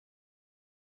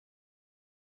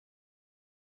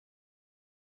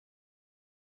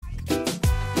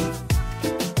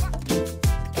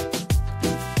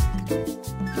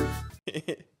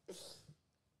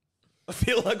I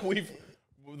feel like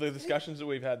the discussions that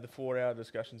we've had, the 4-hour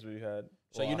discussions we've had.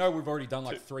 So you know we've already done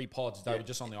like 3 pods. They were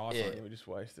just on the iPhone. Yeah, we just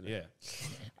wasted it.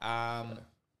 Yeah.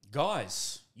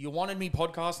 Guys, you wanted me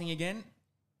podcasting again,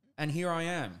 and here I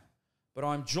am. But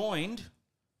I'm joined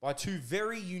by 2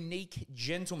 very unique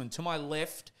gentlemen. To my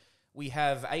left, we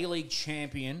have A-League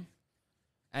champion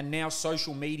and now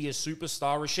social media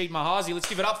superstar, Rashid Mahazi. Let's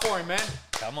give it up for him, man.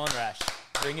 Come on, Rash.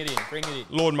 Bring it in. Bring it in.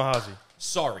 Lord Mahazi.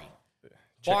 Sorry.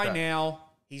 Check By that. now,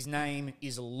 his name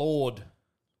is Lord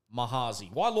Mahazi.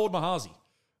 Why Lord Mahazi?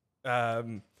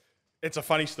 It's a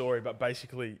funny story, but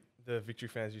basically the Victory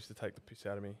fans used to take the piss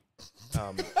out of me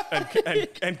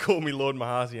and call me Lord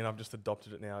Mahazi, and I've just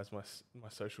adopted it now as my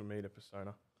social media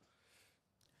persona.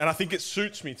 And I think it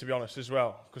suits me, to be honest, as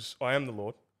well, because I am the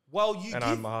Lord, Well,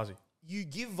 I'm Mahazi. you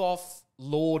give off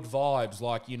Lord vibes,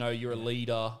 like, you know, you're a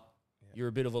leader, you're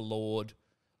a bit of a Lord.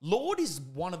 Lord is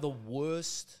one of the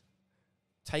worst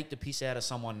take the piss out of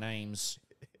someone names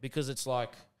because it's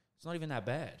like, it's not even that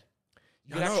bad.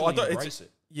 You can actually embrace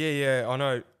it. Yeah, I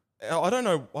know. I don't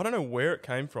know where it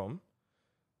came from.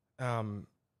 But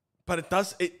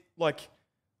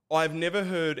I've never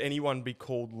heard anyone be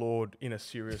called Lord in a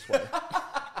serious way.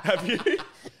 Have you?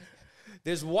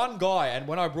 There's one guy, and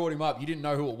when I brought him up, you didn't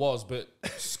know who it was, but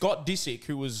Scott Disick,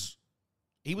 he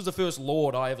was the first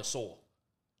Lord I ever saw.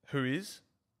 Who is?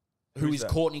 Who is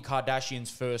that? Kourtney Kardashian's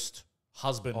first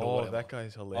husband or whatever. That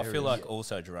guy's hilarious. I feel like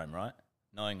also, Jerome, right?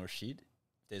 Knowing Rashid,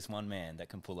 there's one man that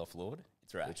can pull off Lord.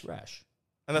 It's Rash. It's Rash.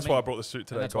 And that's why I brought the suit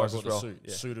today, And that's why I guys, brought as well. the suit,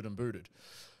 Yeah. suited and booted.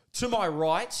 To my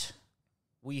right,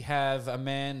 we have a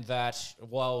man that,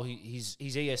 well, he's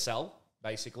ESL,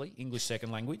 basically, English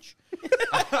second language.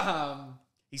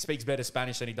 He speaks better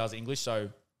Spanish than he does English, so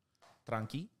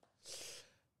tranqui.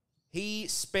 He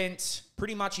spent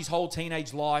pretty much his whole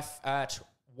teenage life at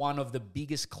one of the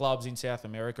biggest clubs in South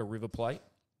America, River Plate.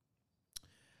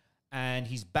 And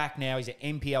he's back now. He's an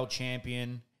MPL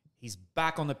champion. He's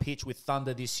back on the pitch with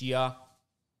Thunder this year.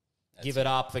 Give it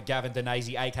up for Gavin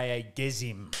Denese, a.k.a.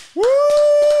 Gezim.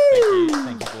 Woo!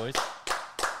 Thank you, boys.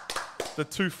 The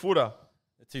 2-footer.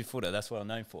 The 2-footer, that's what I'm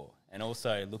known for. And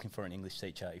also looking for an English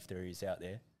teacher if there is out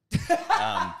there.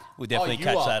 We'll definitely you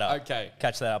catch are. that up. Okay.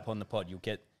 Catch that up on the pod. You'll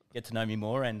get to know me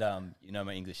more, and you know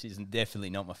my English is definitely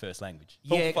not my first language.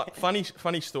 Yeah. Funny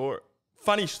story.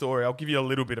 Funny story. I'll give you a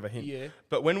little bit of a hint. Yeah.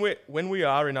 But when we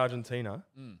are in Argentina,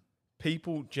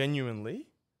 people genuinely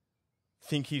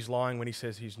think he's lying when he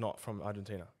says he's not from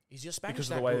Argentina Is your Spanish because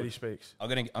of that the way good? that he speaks. I'm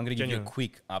gonna give you a Genuine.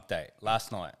 quick update.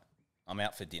 Last night, I'm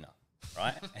out for dinner.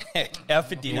 Right? Out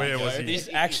for dinner. Where was he? This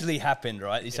actually happened,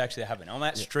 right? This actually happened. I'm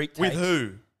at Street With Taste.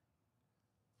 who?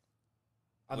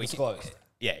 Undisclosed.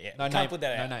 Yeah. No Can't name- put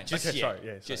that no out. names. Just Okay, yet. sorry,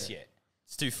 yeah, Just sorry, yet.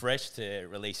 It's too fresh to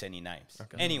release any names.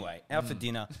 Anyway, out for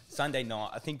dinner, Sunday night.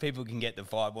 I think people can get the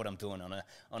vibe what I'm doing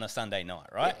on a Sunday night,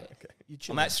 right?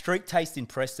 I'm at Street Taste in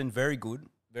Preston. Very good.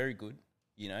 Very good.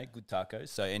 You know, good tacos.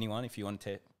 So anyone, if you want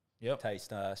to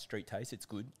taste Street Taste, it's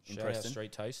good in Shout out Preston.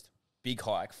 Street Taste. Big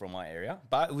hike from my area,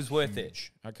 but it was worth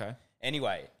it. Okay.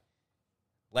 Anyway,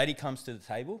 lady comes to the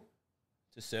table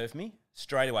to serve me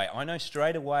straight away. I know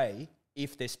straight away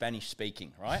if they're Spanish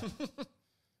speaking, right?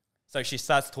 So she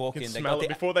starts talking. You can They smell got it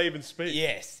the- before they even speak.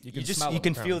 Yes, You you can just smell you it,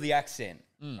 can apparently. feel the accent,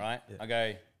 right? I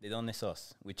go, "De donde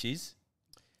sos?" Which is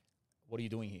What are you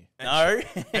doing here? no.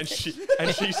 And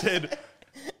she said,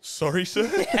 "Sorry, sir."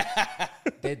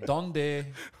 De donde?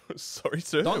 Sorry,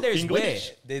 sir. Donde is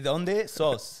English? De donde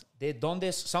sos? De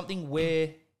donde? Something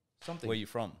where? Something. Where you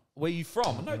from? Where you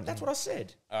from? No, that's what I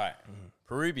said. All right,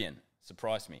 Peruvian.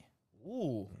 Surprised me.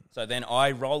 Ooh. So then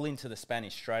I roll into the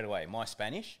Spanish straight away, my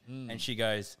Spanish, and she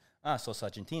goes, "Sos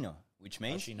Argentino," which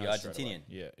means She you're knows straight away.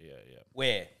 Argentinian. Yeah.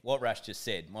 Where what Rash just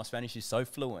said, my Spanish is so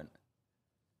fluent,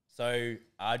 so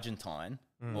Argentine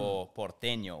or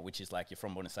porteño, which is like you're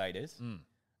from Buenos Aires,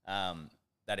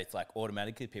 that it's like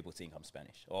automatically people think I'm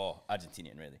Spanish or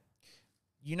Argentinian, really.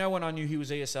 You know when I knew he was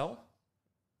ESL?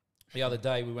 The other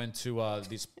day we went to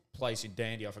this place in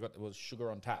Dandy. I forgot it was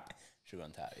Sugar on Tap. Sugar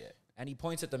on tap, yeah. And he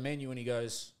points at the menu and he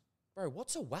goes, "Bro,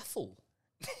 what's a waffle?"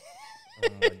 Oh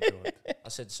my God. I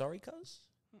said, "Sorry, cuz?"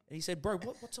 And he said, "Bro,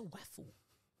 what's a waffle?"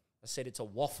 I said, "It's a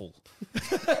waffle."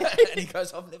 And he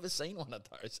goes, "I've never seen one of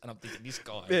those." And I'm thinking, this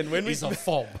guy is a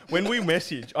fob. When we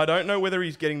message, I don't know whether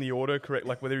he's getting the order correct,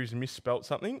 like whether he's misspelt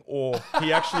something or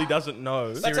he actually doesn't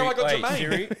know. That's how I got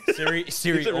Jermaine. Siri Is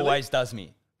it really? always does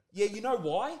me. Yeah, you know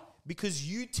why? Because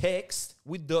you text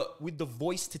with the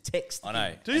voice to text. I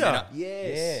know. Do And ya? then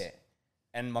Yes. Yeah.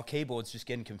 And my keyboard's just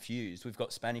getting confused. We've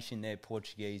got Spanish in there,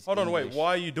 Portuguese. Hold on, wait. English. Why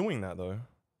are you doing that though?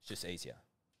 It's just easier.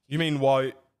 You mean while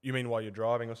you're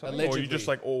driving or something, or you Allegedly. just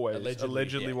like always Allegedly,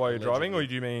 allegedly yeah, while you're driving, or allegedly.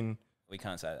 do you mean We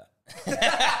can't say that.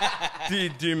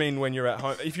 Do you mean when you're at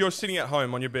home? If you're sitting at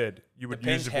home on your bed, you would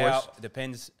use the voice.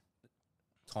 Depends.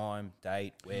 Time,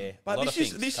 date, where. But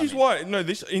this is why. No,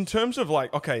 this in terms of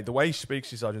like, okay, the way he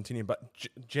speaks is Argentinian, but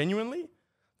genuinely,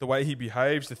 the way he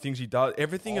behaves, the things he does,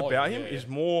 everything about him is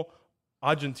more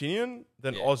Argentinian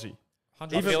than Aussie.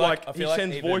 Even he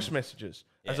sends voice messages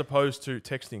as opposed to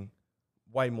texting.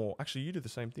 Way more. Actually, you do the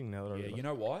same thing now that I remember. You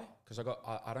know why? Because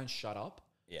I don't shut up.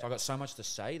 Yeah. So I got so much to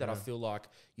say that I feel like,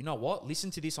 you know what?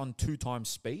 Listen to this on 2 times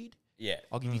speed. Yeah.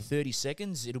 I'll give you 30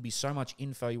 seconds. It'll be so much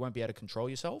info you won't be able to control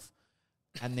yourself.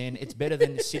 And then it's better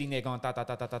than sitting there going da da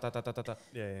da da da da da da da.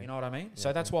 Yeah. You know what I mean?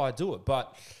 So that's why I do it.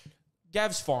 But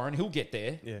Gav's foreign. He'll get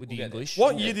there with the English.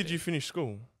 What year did you finish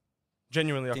school?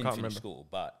 Genuinely, I can't remember. School,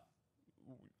 but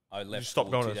I left stopped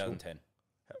school going 2010.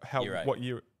 How? What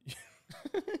year?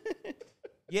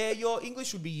 Yeah, your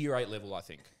English would be year 8 level, I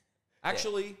think.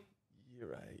 Actually,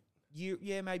 year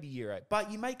 8. Maybe year 8. But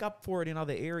you make up for it in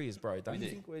other areas, bro. Don't you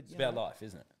think it's about life,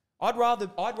 isn't it? I'd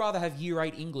rather have year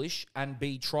 8 English and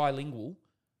be trilingual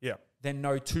than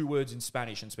know 2 words in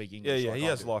Spanish and speak English. Yeah, he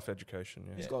has life education.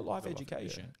 Yeah. He's got life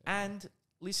education. And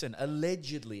listen,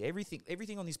 allegedly,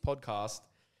 everything on this podcast,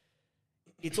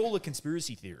 it's all a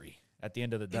conspiracy theory at the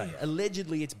end of the day.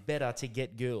 Allegedly, it's better to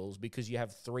get girls because you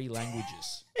have 3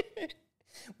 languages.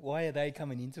 Why are they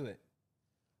coming into it?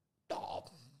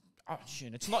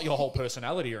 It's not your whole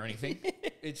personality or anything.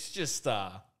 It's just,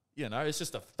 it's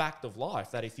just a fact of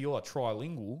life that if you're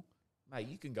trilingual, mate,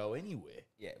 you can go anywhere.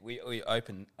 Yeah, we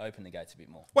open the gates a bit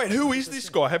more. Wait, who is this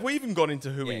guy? Have we even got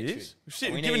into who he is?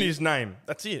 We've given his name.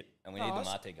 That's it. And we need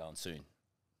the mate going soon.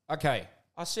 Okay,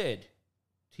 I said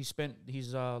he spent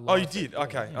his life. Oh, you did?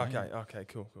 Okay,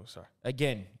 cool, sorry.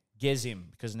 Again, Gezim,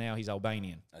 because now he's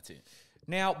Albanian. That's it.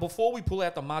 Now, before we pull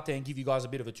out the mate and give you guys a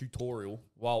bit of a tutorial,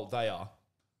 while they are,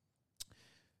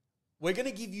 we're going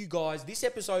to give you guys, this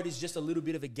episode is just a little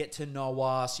bit of a get to know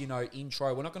us,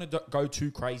 intro. We're not going to go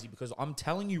too crazy because I'm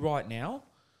telling you right now,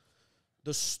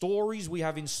 the stories we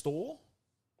have in store,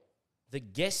 the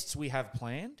guests we have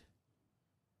planned,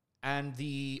 and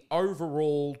the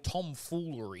overall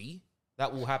tomfoolery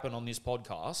that will happen on this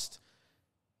podcast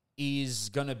is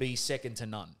going to be second to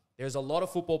none. There's a lot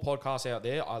of football podcasts out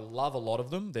there. I love a lot of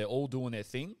them. They're all doing their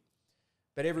thing.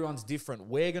 But everyone's different.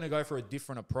 We're going to go for a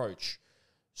different approach.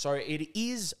 So it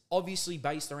is obviously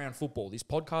based around football. This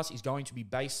podcast is going to be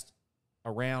based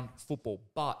around football.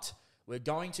 But we're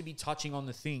going to be touching on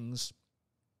the things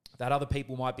that other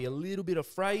people might be a little bit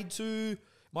afraid to,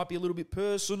 might be a little bit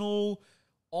personal,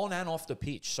 on and off the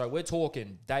pitch. So we're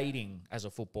talking dating as a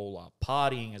footballer,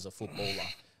 partying as a footballer,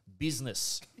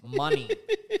 business, money,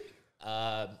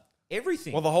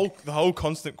 everything. Well, the whole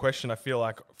constant question I feel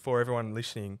like for everyone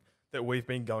listening that we've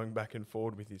been going back and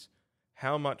forward with is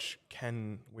how much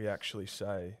can we actually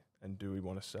say and do we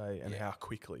want to say and how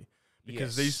quickly?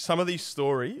 Because some of these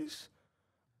stories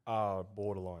are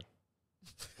borderline.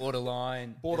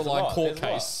 Borderline court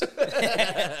case.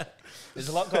 There's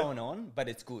a lot going on, but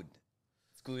it's good.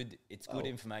 It's good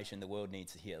information the world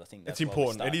needs to hear. I think that's it's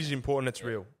important. It is important. It's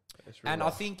real. It's real and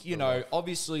life. I think,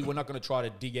 obviously we're not going to try to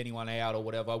dig anyone out or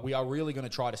whatever. We are really going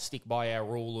to try to stick by our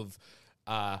rule of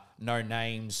no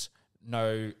names,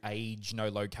 no age, no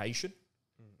location.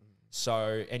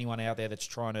 So anyone out there that's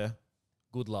trying to,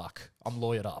 good luck. I'm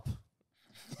lawyered up.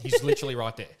 He's literally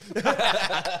right there.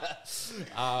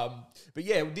 But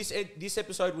yeah, this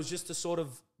episode was just to sort of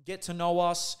get to know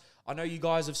us. I know you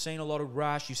guys have seen a lot of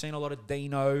Rash. You've seen a lot of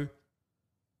Dino.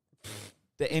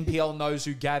 The NPL knows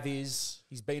who Gav is.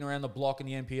 He's been around the block in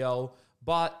the NPL.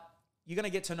 But you're going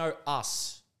to get to know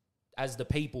us as the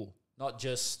people, not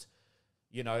just,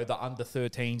 the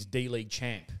under-13s D-League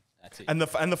champ. That's it. And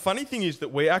the funny thing is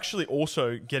that we're actually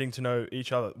also getting to know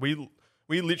each other. We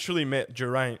literally met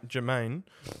Jermaine,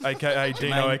 a.k.a.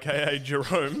 Dino, a.k.a.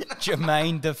 Jerome.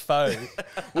 Jermaine Defoe.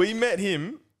 We met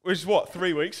him, which was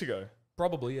 3 weeks ago?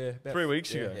 Probably, yeah. 3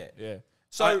 weeks ago. Yeah.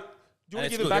 So, do you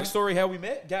want to give a backstory how we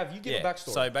met? Gav, you give a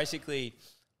backstory. So, basically,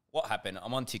 what happened,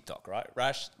 I'm on TikTok, right?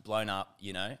 Rash, blown up,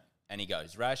 and he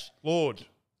goes, Rash. Lord.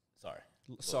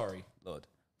 Sorry. Lord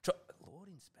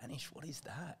in Spanish, what is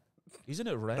that? Isn't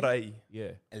it Rey? Rey.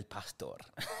 Yeah. El Pastor.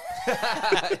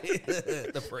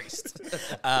 The priest.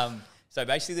 So,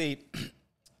 basically,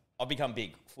 I've become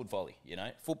big, Footvolley,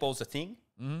 Football's a thing.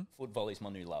 Mm-hmm. Footvolley's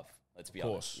my new love. Let's be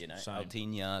honest.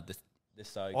 Altinha, the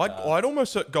Soca. I'd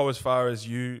almost go as far as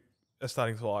you are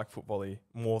starting to like Footvolley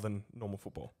more than normal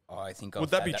football. I think Would I've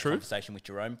that had be that true? Conversation with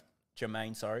Jermaine,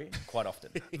 quite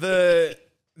often.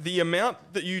 The amount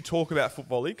that you talk about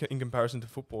Footvolley in comparison to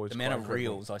football is the amount of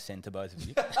reels I send to both of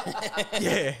you.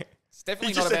 Yeah. It's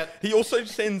definitely not about... He also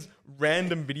sends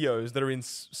random videos that are in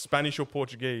Spanish or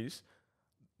Portuguese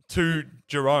to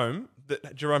Jerome.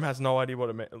 That Jerome has no idea what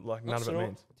it means. Like none of it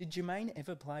means. Did Jermaine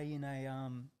ever play in a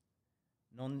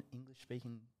non-English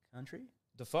speaking country?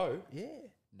 Defoe? Yeah.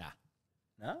 Nah.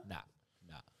 No? Nah.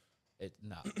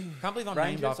 Can't believe I'm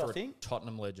Rangers, named after I a think?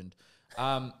 Tottenham legend.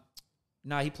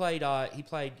 No, he played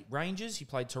Rangers, he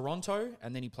played Toronto,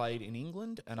 and then he played in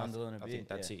England. And Sunderland I think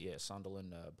that's yeah. it. Yeah,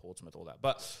 Sunderland, Portsmouth, all that.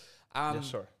 But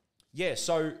Sorry. yeah.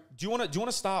 So do you want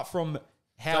to start from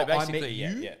how So I basically, met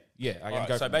you? yeah. I All can right,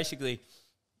 go. so from there. basically,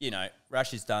 you know,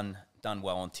 Rash has done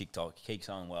well on TikTok. He keeps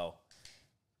on well.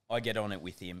 I get on it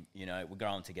with him. You know, we're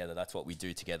growing together. That's what we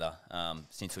do together.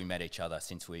 Since we met each other,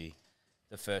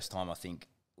 the first time I think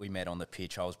we met on the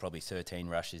pitch, I was probably 13.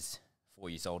 Rash is 4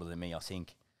 years older than me, I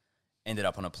think. Ended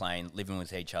up on a plane, living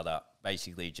with each other.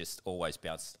 Basically, just always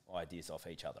bounced ideas off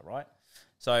each other, right?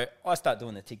 So I start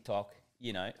doing the TikTok.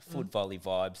 You know, Footvolley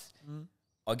vibes.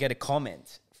 I get a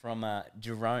comment from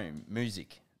Jerome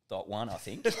Music.1, I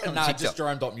think. on Nah, TikTok. just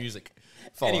Jerome.music.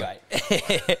 Anyway,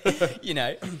 you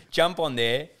know, jump on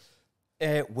there.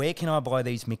 Where can I buy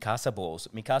these Mikasa balls?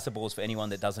 Mikasa balls, for anyone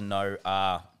that doesn't know,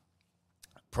 are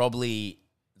probably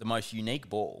the most unique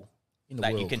ball In the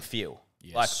that you world. can feel.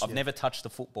 Yes. Like, I've never touched a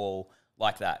football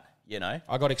like that, you know?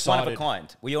 I got One excited. of a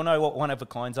kind. We all know what one of a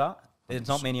kinds are. There's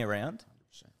not many around.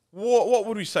 What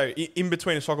would we say in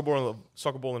between a soccer ball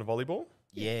and a volleyball?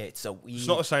 Yeah, it's a weird... It's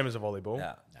not the same as a volleyball.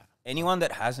 Nah. Anyone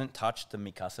that hasn't touched the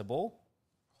Mikasa ball,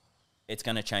 it's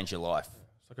going to change your life.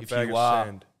 It's like a bag of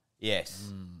sand.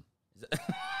 Yes.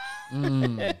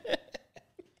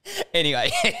 Anyway.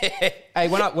 Hey,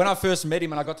 when I first met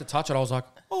him and I got to touch it, I was like,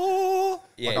 oh.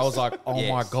 Yes. Like I was like, oh Yes.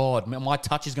 my God, my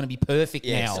touch is going to be perfect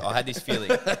Yes, now. I had this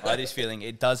feeling.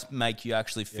 It does make you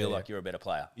actually feel like you're a better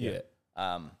player. Yeah.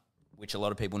 Which a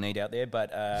lot of people need out there,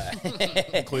 but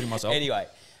Including myself. Anyway,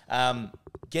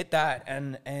 get that,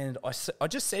 and I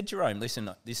just said, Jerome, listen,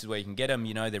 this is where you can get them.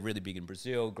 You know, they're really big in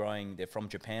Brazil, growing. They're from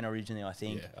Japan originally, I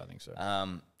think. Yeah, I think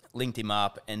so. Linked him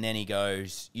up, and then he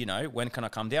goes, you know, when can I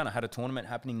come down? I had a tournament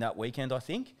happening that weekend, I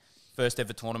think. First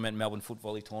ever tournament, Melbourne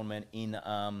Footvolley tournament in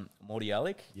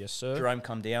Mordialloc. Yes, sir. Jerome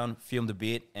come down, filmed a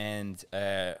bit, and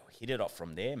hit it off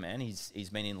from there, man. He's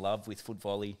been in love with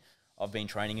Footvolley. I've been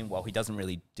training him. Well, he doesn't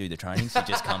really do the trainings. He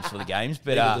just comes for the games.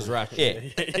 But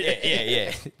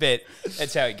yeah. But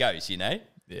that's how it goes, you know.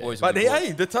 Yeah. Boys But will be boys.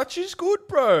 hey, the touch is good,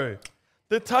 bro.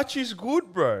 The touch is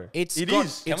good, bro. It It got-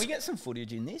 is. Can we get some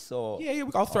footage in this? Or Yeah,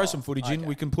 I'll throw some footage in. okay.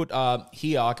 We can put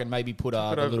here. I can maybe put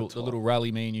over the the top. little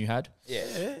rally me and you had.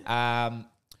 Yeah.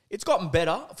 It's gotten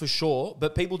better for sure,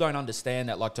 but people don't understand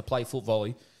that. Like to play foot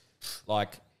volley,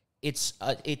 like it's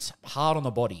hard on the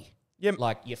body. Yeah.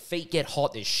 Like your feet get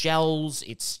hot. There's shells.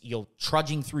 You're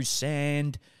trudging through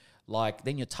sand. Like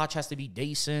then your touch has to be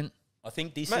decent. I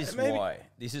think this Maybe-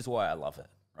 is why I love it,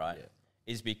 right?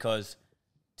 Is because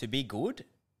to be good,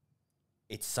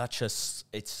 it's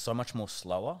so much more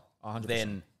slower 100%.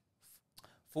 than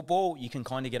football. You can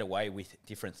kind of get away with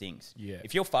different things. Yeah.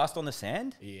 If you're fast on the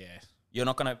sand, Yeah. you're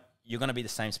gonna be the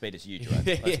same speed as you, Jerome.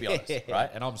 Let's be honest, right?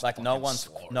 And I'm like no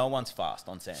fucking one's fast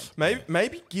on sand.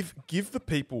 Maybe give the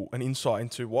people an insight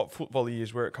into what foot volley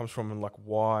is, where it comes from, and like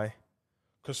why.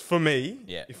 Because for me,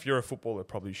 Yeah. if you're a footballer,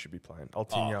 probably you should be playing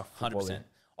Altinha foot volley. 100%.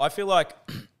 I feel like,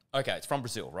 okay, it's from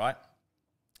Brazil, right?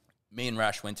 Me and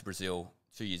Rash went to Brazil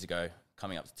 2 years ago,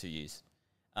 coming up to 2 years.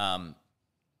 And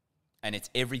it's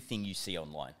everything you see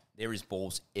online. There is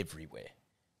balls everywhere.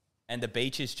 And the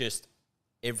beach is just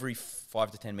every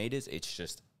 5 to 10 meters, it's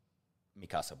just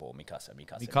Mikasa ball,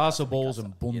 Mikasa balls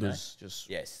and bundas. you know? Just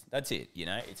Yes, that's it. You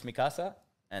know, it's Mikasa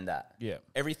and that. Yeah.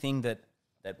 Everything that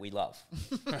we love.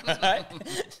 Right?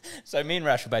 So me and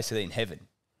Rash were basically in heaven.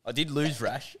 I did lose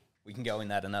Rash. We can go in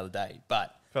that another day.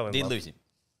 But Fell I in did love. lose him.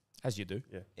 as you do.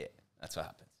 Yeah, that's what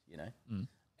happens, you know?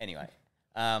 Anyway.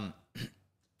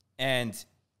 And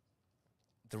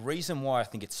the reason why I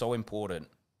think it's so important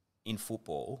in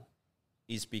football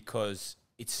is because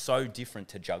it's so different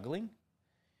to juggling.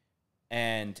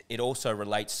 And it also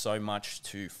relates so much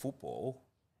to football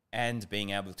and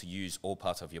being able to use all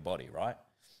parts of your body, right?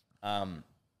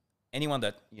 Anyone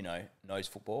that, you know, knows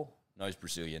football, knows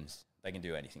Brazilians, they can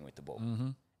do anything with the ball.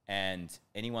 And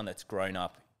anyone that's grown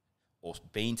up or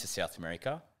been to South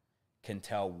America can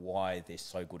tell why they're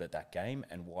so good at that game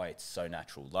and why it's so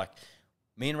natural. Like,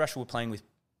 me and Russia were playing with,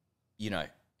 you know,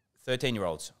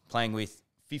 13-year-olds, playing with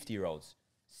 50-year-olds,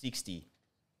 60,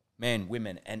 men,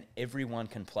 women, and everyone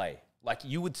can play. Like,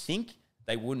 you would think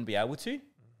they wouldn't be able to,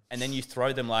 and then you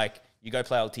throw them, like, you go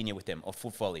play Altinha with them or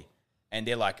Footvolley, and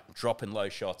they're, like, dropping low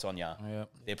shots on you. Yeah.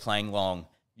 They're playing long,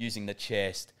 using the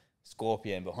chest,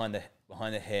 scorpion behind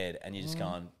the head, and you're just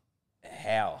going,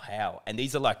 how? And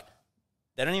these are like,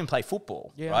 they don't even play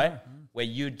football, right? Where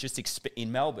you just expect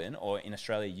in Melbourne or in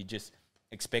Australia, you just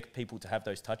expect people to have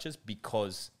those touches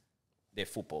because they're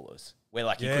footballers. Where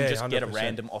like you can just 100%. Get a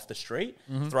random off the street,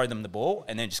 throw them the ball,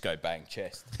 and then just go bang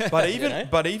chest. But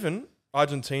even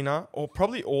Argentina or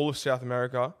probably all of South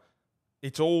America,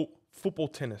 it's all football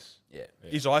tennis. Yeah.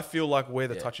 Is I feel like where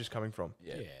the touch is coming from.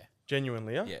 Yeah.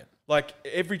 Genuinely, yeah? Yeah. Like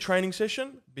every training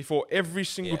session, before every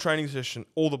single training session,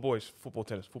 all the boys, football,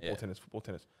 tennis.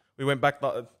 We went back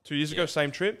 2 years ago,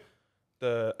 same trip.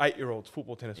 The 8-year-olds,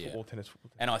 football, tennis.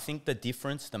 And I think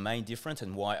the main difference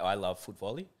and why I love foot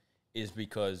volley is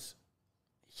because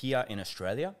here in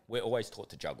Australia, we're always taught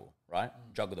to juggle, right?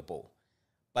 Juggle the ball.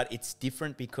 But it's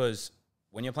different because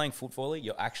when you're playing foot volley,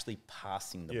 you're actually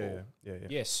passing the ball. Yeah.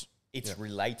 Yes. It's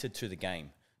related to the game.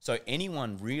 So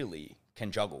anyone really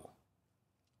can juggle.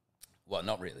 Well,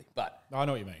 not really, but I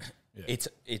know what you mean.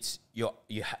 Yeah.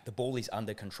 The ball is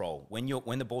under control.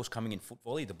 When the ball's coming in foot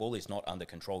volley, the ball is not under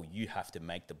control. You have to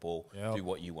make the ball do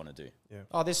what you want to do. Yeah.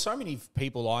 Oh, there's so many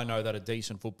people I know that are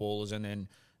decent footballers, and then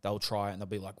they'll try it and they'll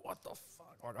be like, "What the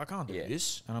fuck? Like, I can't do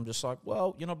this." And I'm just like,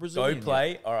 "Well, you're not Brazilian." Go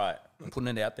play. All right, I'm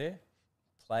putting it out there.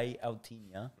 Play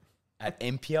Altinha at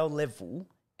NPL level,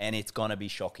 and it's gonna be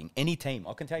shocking. Any team,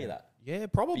 I can tell you that. Yeah,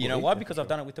 probably. But you know why? Because I've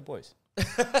done it with the boys.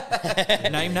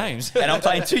 Name names. And I'm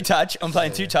playing two touch,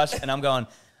 and I'm going,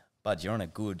 bud, you're on a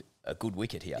good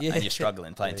wicket here, and you're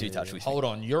struggling playing two touch with me. Hold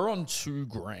on, you're on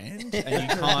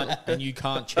 $2,000 and you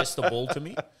can't chest the ball to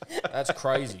me. That's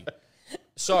crazy.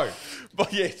 So,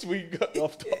 but yes, we got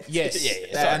off topic. Yes,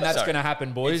 and that's going to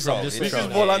happen, boys. This is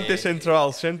Volante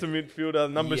Central, centre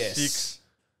midfielder, number 6.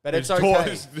 But it's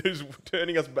okay. Who's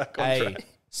turning us back on track.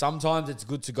 Sometimes it's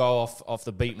good to go off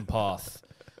the beaten path.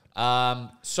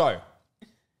 So,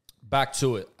 back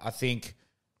to it. I think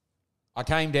I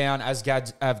came down, as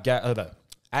Gav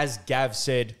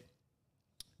said,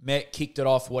 met, kicked it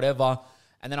off, whatever.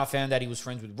 And then I found out he was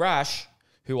friends with Rash,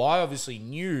 who I obviously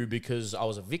knew because I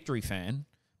was a Victory fan,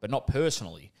 but not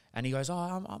personally. And he goes,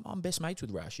 I'm best mates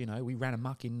with Rash. You know, we ran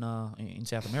amok in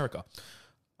South America.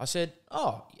 I said,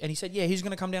 and he said, yeah, he's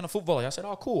going to come down to Foot Volley. I said,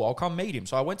 cool, I'll come meet him.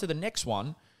 So I went to the next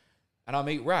one, and I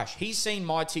meet Rash. He's seen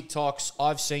my TikToks,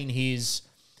 I've seen his,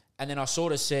 and then I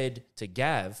sort of said to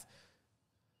Gav,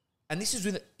 and this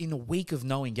is in a week of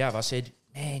knowing Gav, I said,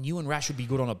 man, you and Rash would be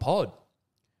good on a pod.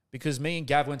 Because me and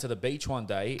Gav went to the beach one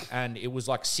day, and it was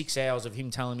like 6 hours of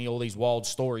him telling me all these wild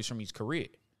stories from his career.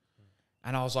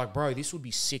 And I was like, bro, this would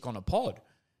be sick on a pod.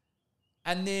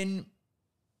 And then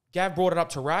Gav brought it up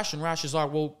to Rash, and Rash is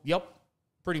like, well, yep,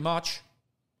 pretty much.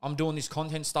 I'm doing this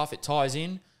content stuff. It ties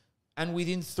in. And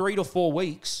within 3 to 4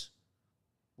 weeks,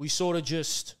 we sort of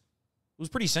just, it was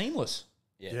pretty seamless.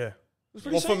 Yeah. It was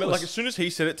pretty seamless. Like, as soon as he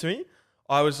said it to me,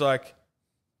 I was like,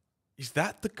 is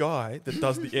that the guy that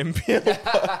does the NPL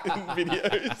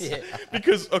videos? Yeah.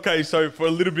 Because, okay, so for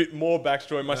a little bit more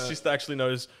backstory, my sister actually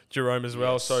knows Jerome as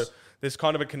well. So there's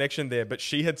kind of a connection there. But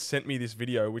she had sent me this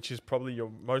video, which is probably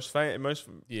your most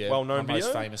well-known video.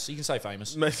 Most famous. You can say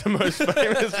famous. The most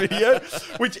famous video,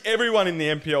 which everyone in the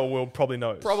NPL world probably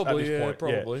knows. Probably, at this point.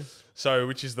 probably. Yeah. So,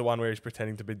 which is the one where he's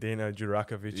pretending to be Dino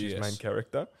Djurakovic's main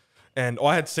character. And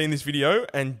I had seen this video,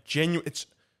 and it's...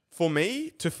 For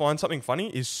me, to find something funny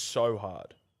is so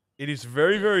hard. It is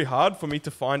very, very hard for me to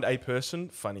find a person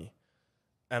funny.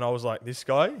 And I was like, this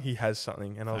guy, he has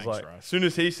something. And I was like, as soon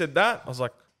as he said that, I was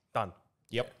like, done.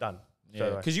 Yep. Done.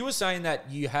 Yeah. Because you were saying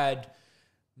that you had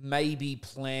maybe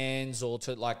plans or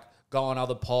to like go on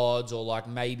other pods or like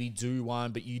maybe do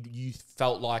one, but you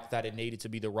felt like that it needed to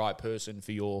be the right person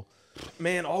for your...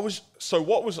 Man,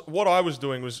 what I was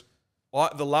doing was,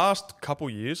 the last couple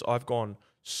years, I've gone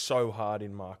so hard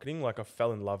in marketing. Like I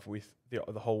fell in love with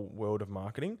the whole world of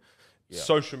marketing. Yeah.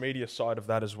 Social media side of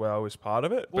that as well is part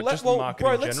of it. But just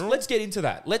marketing in general. Let's get into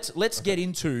that. Let's get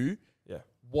into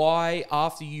why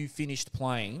after you finished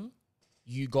playing,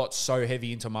 you got so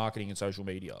heavy into marketing and social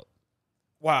media.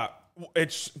 Wow.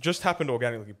 It's just happened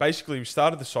organically. Basically, we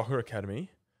started the soccer academy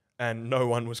and no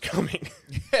one was coming.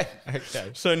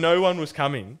 Okay. So no one was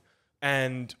coming.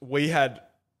 And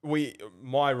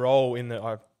my role in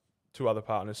the... 2 other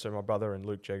partners, so my brother and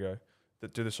Luke Jago,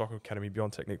 that do the Soccer Academy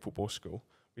Beyond Technique Football School.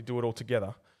 We do it all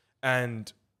together.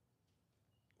 And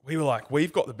we were like,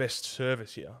 we've got the best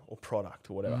service here, or product,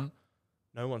 or whatever. Mm-hmm.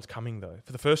 No one's coming, though.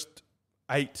 For the first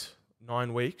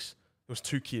 8-9 weeks, there was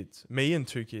 2 kids, me and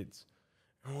 2 kids.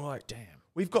 And we're like, damn,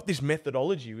 we've got this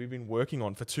methodology we've been working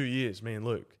on for 2 years, me and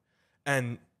Luke.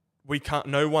 And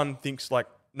no one thinks like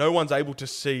no one's able to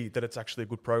see that it's actually a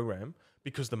good program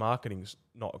because the marketing's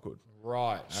not good.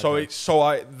 Right. So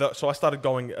I started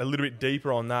going a little bit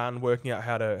deeper on that and working out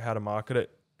how to market it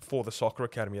for the soccer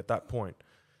academy at that point.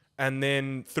 And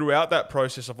then throughout that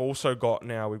process, we've got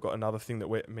another thing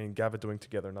that me and Gav are doing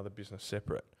together, another business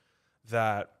separate,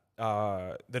 that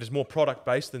is more product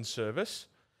based than service.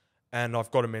 And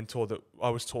I've got a mentor that I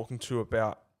was talking to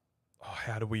about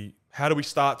how do we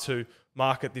start to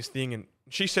market this thing. And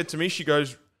she said to me, she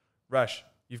goes, Rash,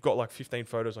 you've got like 15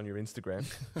 photos on your Instagram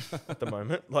at the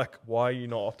moment. Like, why are you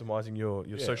not optimizing your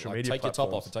social media Take platforms? your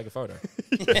top off and take a photo.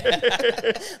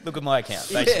 Look at my account.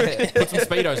 Yeah. Put some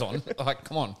Speedos on. Like,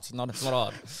 come on. It's not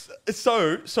hard.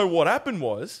 So what happened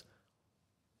was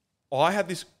I had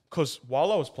this, because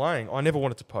while I was playing, I never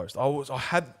wanted to post.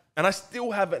 And I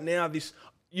still have it now, this,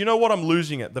 you know what I'm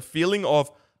losing it? The feeling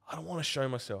of, I don't want to show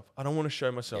myself. I don't want to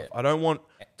show myself. Yeah. I don't want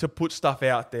to put stuff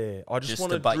out there. I just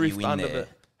want to drift under the...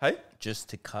 Hey? Just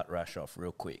to cut Rash off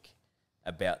real quick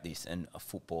about this and a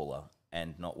footballer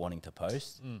and not wanting to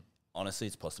post, honestly,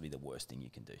 it's possibly the worst thing you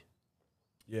can do.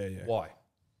 Yeah. Why?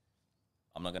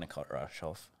 I'm not going to cut Rash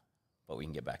off, but we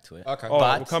can get back to it. Okay. Oh,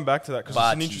 we'll come back to that because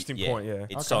it's an interesting point, yeah.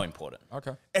 It's so important.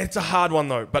 Okay. It's a hard one,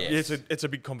 though, but Yes. it's a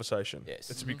big conversation. Yes.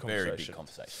 It's a big conversation. Very big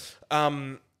conversation.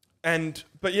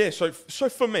 So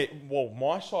for me,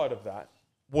 my side of that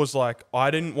was like,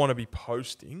 I didn't want to be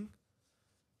posting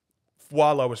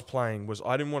while I was playing.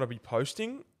 I didn't want to be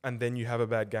posting and then you have a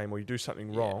bad game or you do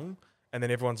something wrong and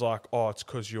then everyone's like, oh, it's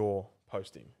because you're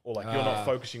posting or like you're not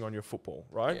focusing on your football,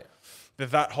 right? Yeah.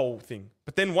 That whole thing.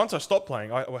 But then once I stopped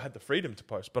playing, I had the freedom to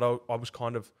post, but I was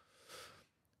kind of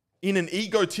in an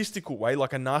egotistical way,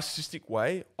 like a narcissistic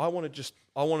way. I want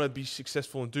to be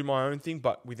successful and do my own thing,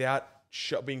 but without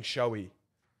being showy.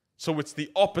 So it's the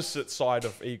opposite side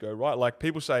of ego, right? Like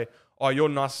people say, oh, you're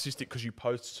narcissistic because you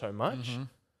post so much. Mm-hmm.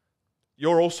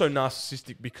 You're also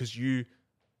narcissistic because you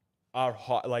are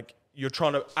you're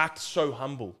trying to act so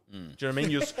humble. Do you know what I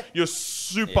mean? You're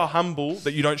super humble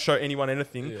that you don't show anyone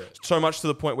anything, so much to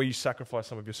the point where you sacrifice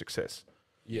some of your success.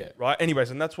 Yeah. Right?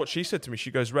 Anyways, and that's what she said to me. She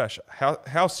goes, Rash,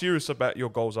 how serious about your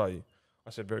goals are you?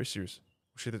 I said, very serious.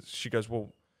 She goes,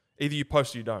 well, either you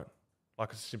post or you don't. Like,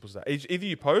 it's as simple as that. Either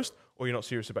you post or you're not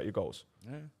serious about your goals.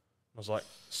 Yeah. I was like,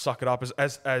 suck it up.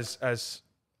 As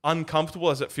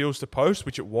uncomfortable as it feels to post,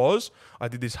 which it was, I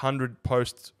did this 100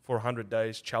 posts for 100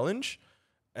 days challenge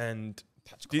and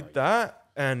did that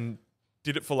and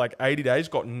did it for like 80 days,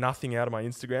 got nothing out of my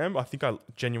Instagram. I think I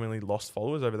genuinely lost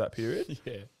followers over that period.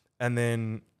 Yeah. And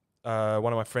then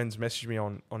one of my friends messaged me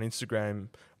on Instagram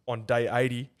on day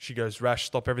 80. She goes, Rash,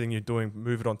 stop everything you're doing.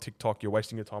 Move it on TikTok. You're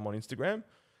wasting your time on Instagram.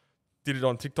 Did it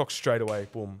on TikTok straight away.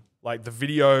 Boom. Like the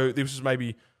video, this was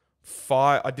maybe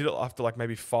I did it after like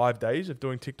maybe 5 days of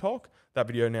doing TikTok. That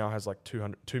video now has like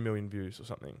 2 million views or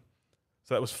something.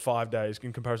 So that was 5 days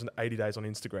in comparison to 80 days on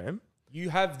Instagram. You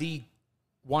have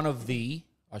one of the,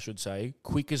 I should say,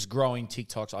 quickest growing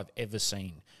TikToks I've ever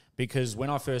seen. Because when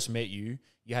I first met you,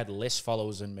 you had less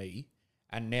followers than me,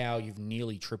 and now you've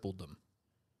nearly tripled them.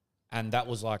 And that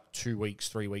was like 2 weeks,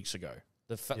 3 weeks ago.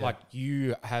 Like,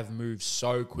 you have moved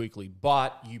so quickly,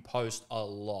 but you post a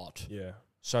lot. Yeah.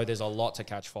 So there's a lot to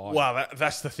catch fire. Wow,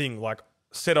 that's the thing. Like,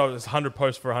 said I was 100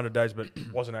 posts for 100 days, but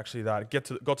it wasn't actually that.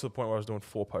 It got to the point where I was doing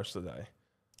 4 posts a day.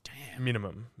 Damn.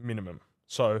 Minimum.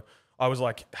 So I was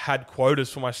like, had quotas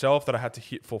for myself that I had to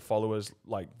hit for followers,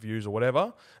 like views or whatever.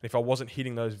 And if I wasn't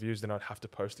hitting those views, then I'd have to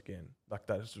post again. Like,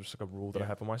 that is just like a rule that I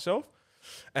have for myself.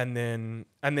 And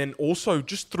then also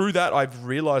just through that, I've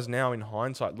realized now in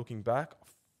hindsight, looking back,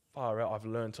 far out, I've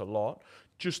learned a lot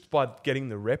just by getting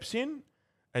the reps in.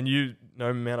 And you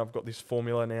know, man, I've got this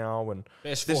formula now, and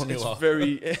best formula.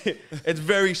 It's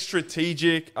very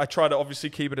strategic. I try to obviously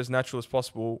keep it as natural as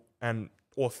possible and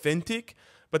authentic,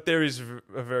 but there is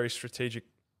a very strategic.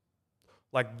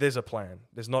 Like, there's a plan.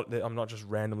 I'm not just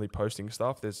randomly posting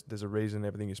stuff. There's a reason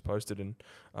everything is posted, and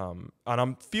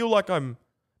I feel like I'm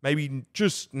maybe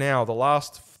just now the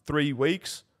last 3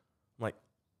 weeks, like,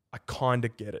 I kind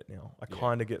of get it now. I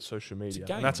kind of get social media,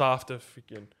 and that's after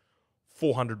freaking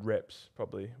 400 reps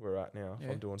probably we're at now. Yeah,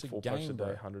 if I'm doing 4 posts a day,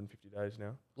 150 days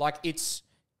now. Like, it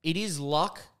is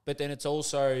luck, but then it's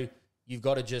also, you've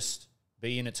got to just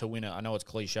be in it to win it. I know it's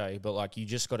cliche, but like, you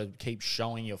just got to keep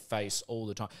showing your face all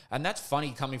the time. And that's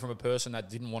funny coming from a person that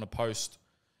didn't want to post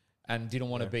and didn't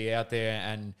want to be out there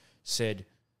and said,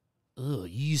 ugh,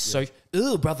 you use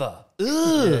brother.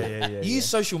 You use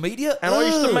social media. And I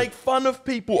used to make fun of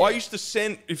people. Yeah. I used to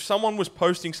send, if someone was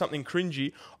posting something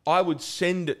cringy, I would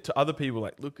send it to other people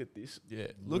like, look at this. Yeah.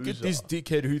 Look at this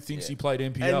dickhead who thinks he played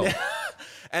NPL.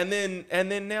 And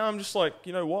then now I'm just like,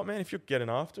 you know what, man, if you're getting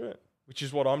after it which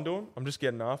is what I'm doing. I'm just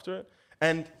getting after it.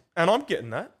 And I'm getting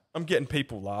that. I'm getting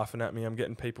people laughing at me. I'm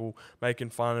getting people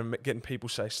making fun and getting people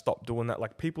say, stop doing that.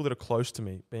 Like people that are close to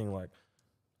me being like,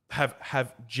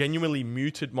 have genuinely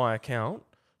muted my account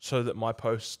so that my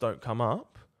posts don't come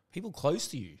up. People close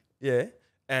to you. Yeah.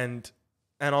 And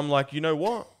I'm like, you know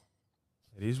what?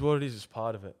 It is what it is. It's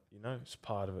part of it. You know, it's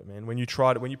part of it, man. When you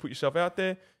put yourself out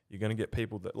there, you're going to get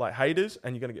people that like haters,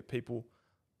 and you're going to get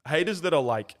haters that are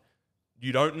like,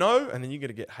 you don't know, and then you're going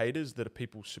to get haters that are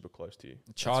people super close to you.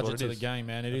 Charge it to the game,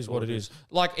 man. It is what it is.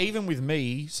 Like, even with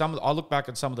me, I look back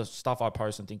at some of the stuff I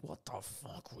post and think, what the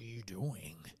fuck were you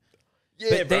doing?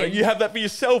 Yeah, but bro, you have that for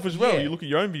yourself as well. Yeah. You look at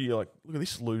your own video, you're like, look at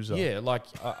this loser. Yeah, like,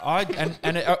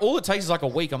 all it takes is like a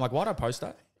week. I'm like, why'd I post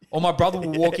that? Or my brother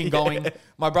will walk into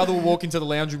the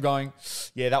lounge room going,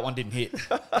 yeah, that one didn't hit.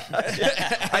 And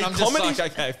I'm just like,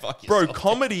 okay, fuck yourself. Bro,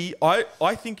 comedy,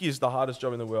 I think is the hardest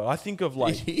job in the world. I think of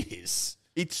like... It is.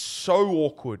 It's so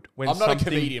awkward when I'm not something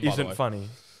a comedian, by the way. isn't funny.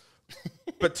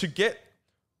 But to get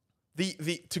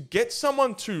to get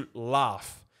someone to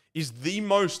laugh is the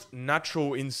most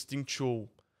natural, instinctual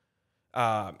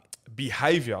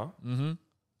behavior. Mm-hmm.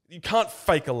 You can't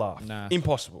fake a laugh. Nah.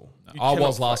 Impossible. No. I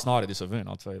was last night at this event,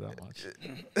 I'll tell you that much.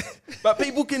 But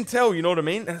people can tell, you know what I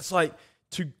mean? And it's like,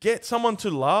 to get someone to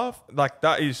laugh, like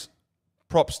that is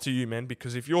props to you, man,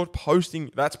 because if you're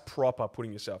posting, that's proper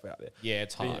putting yourself out there. Yeah,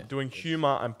 it's hard. Doing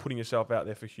humor and putting yourself out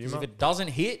there for humor. If it doesn't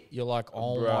hit, you're like,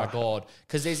 oh my God.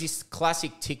 Because there's this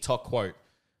classic TikTok quote.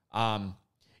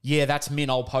 Yeah, that's min,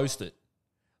 I'll post it.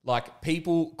 Like,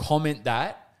 people comment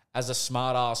that as a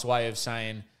smart ass way of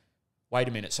saying, wait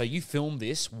a minute, so you filmed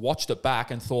this, watched it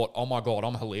back and thought, oh my God,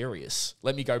 I'm hilarious.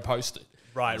 Let me go post it.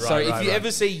 Right. So if you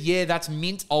ever see, yeah, that's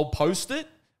mint, I'll post it,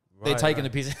 they're taking the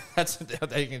piss. They're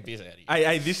taking the piss out of you.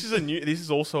 Hey, this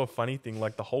is also a funny thing.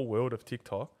 Like the whole world of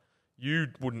TikTok, you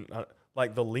wouldn't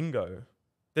like the lingo.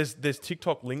 There's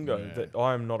TikTok lingo that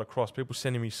I am not across. People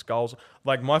sending me skulls.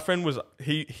 Like my friend was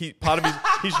he part of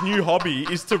his new hobby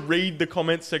is to read the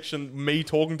comment section. Me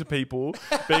talking to people,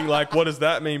 being like, "What does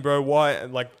that mean, bro? Why?"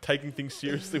 And like taking things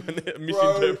seriously when they're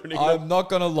misinterpreting. I'm not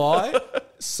gonna lie.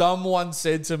 Someone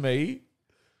said to me,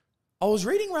 I was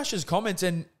reading Rush's comments,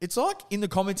 and it's like in the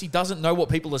comments he doesn't know what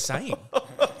people are saying.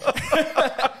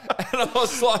 And I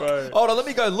was like, hold on, let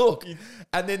me go look.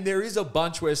 And then there is a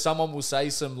bunch where someone will say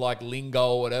some like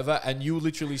lingo or whatever, and you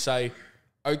literally say,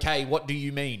 okay, what do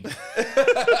you mean?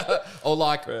 Or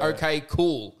like, okay,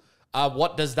 cool.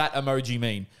 What does that emoji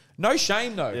mean? No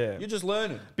shame though. Yeah. You're just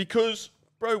learning. Because,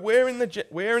 bro, we're in the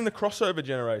crossover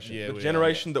generation. Yeah, the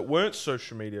generation that weren't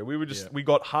social media. We were just we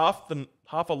got half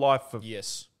a life of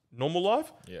normal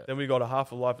life. Yeah. Then we got a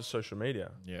half a life of social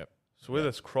media. Yeah. So we're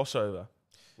this crossover.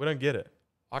 We don't get it.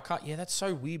 I can't. Yeah, that's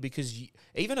so weird because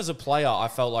even as a player, I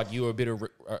felt like you were a bit of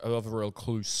a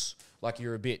recluse. Like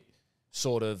you're a bit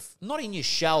sort of not in your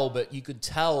shell, but you could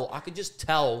tell. I could just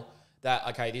tell that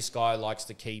okay, this guy likes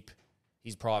to keep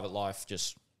his private life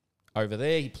just over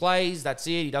there. He plays. That's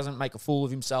it. He doesn't make a fool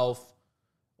of himself.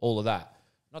 All of that.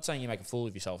 I'm not saying you make a fool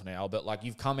of yourself now, but like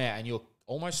you've come out and you're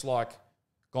almost like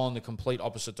gone the complete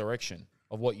opposite direction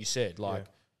of what you said. Like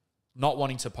not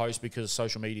wanting to post because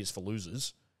social media is for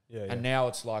losers. Yeah, and now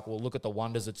it's like, well, look at the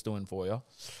wonders it's doing for you.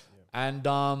 Yeah. And,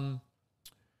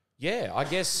 I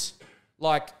guess,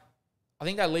 like, I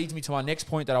think that leads me to my next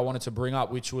point that I wanted to bring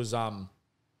up, which was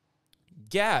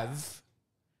Gav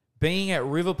being at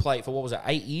River Plate for,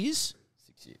 8 years?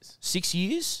 6 years. 6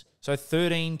 years? So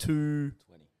 13 to...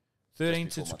 20. 13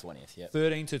 to my 20th, yeah.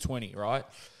 13 to 20, right?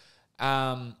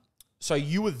 So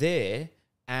you were there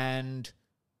and...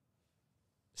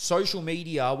 Social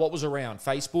media, what was around?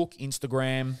 Facebook,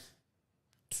 Instagram,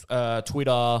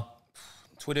 Twitter.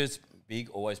 Twitter's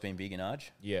big, always been big in Arj.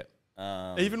 Yeah.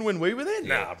 Even when we were there?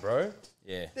 Yeah. Nah, bro.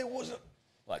 Yeah. There wasn't.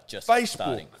 Like just Facebook.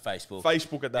 starting. Facebook.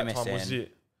 Facebook at that MSN. time was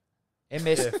it.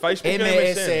 Facebook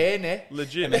MSN.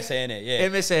 Legit. MSN, yeah.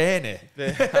 MSN.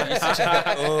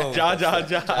 Ja.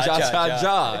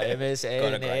 MSN.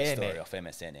 Got a great story off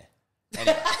MSN.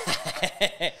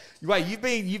 Anyway. Wait,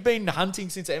 you've been hunting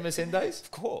since MSN days? Of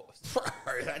course. Bro,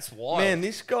 that's wild. Man,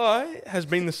 this guy has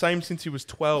been the same since he was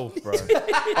 12, bro.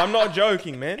 I'm not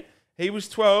joking, man. He was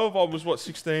 12, I was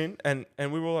 16, and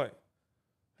we were like,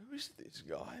 who is this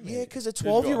guy, man? Yeah, because a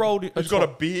 12-year-old... He's got a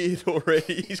beard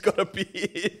already. He's got a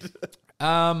beard.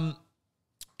 How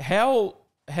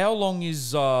long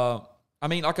is... like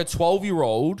a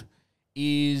 12-year-old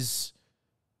is...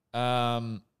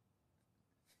 Sorry,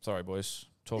 boys.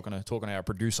 Talking to our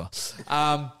producer.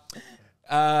 A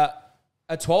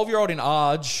 12-year-old in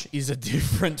Arj is a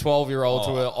different 12-year-old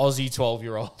to an Aussie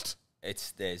 12-year-old.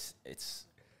 It's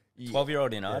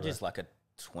 12-year-old in Arj is like a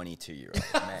 22-year-old.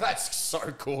 Man. That's so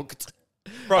cooked.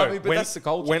 Bro, I mean, but that's the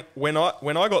culture. When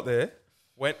I got there,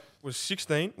 was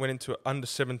 16, went into an under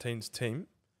 17s team.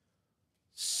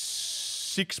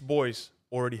 6 boys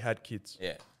already had kids.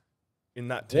 Yeah. In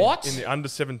that team. What? In the under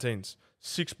 17s.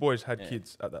 6 boys had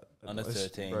kids at that. Under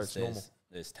 13s, normal.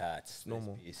 there's tats.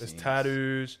 Normal. There's There's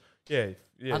tattoos. Yeah.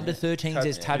 Under 13s,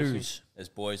 there's tattoos. There's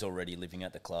boys already living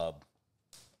at the club,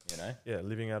 you know? Yeah,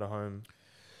 living out of home.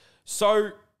 So,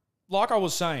 like I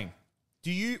was saying,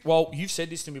 you've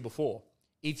said this to me before.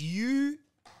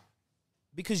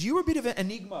 Because you were a bit of an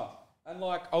enigma, and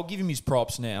like, I'll give him his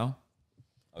props now.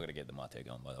 I got to get the mate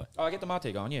going, by the way. Oh, get the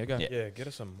mate going, yeah, go. Yeah, get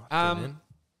us some mate, man.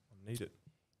 I need it.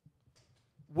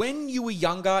 When you were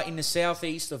younger in the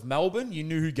southeast of Melbourne, you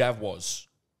knew who Gav was.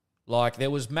 Like, there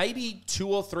was maybe 2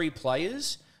 or 3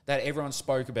 players that everyone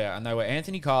spoke about, and they were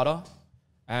Anthony Carter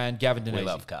and Gavin Denese. We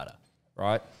love Carter.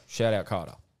 Right? Shout out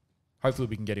Carter. Hopefully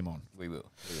we can get him on. We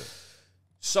will.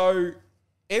 So,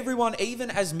 everyone, even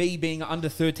as me being under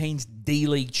 13's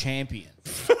D-League champion,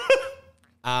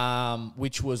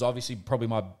 which was obviously probably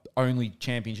my only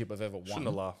championship I've ever won. Shouldn't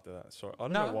have laughed at that. Sorry. I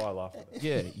don't know why I laughed at that.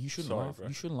 Yeah, you shouldn't laugh. Bro.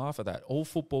 You shouldn't laugh at that. All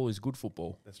football is good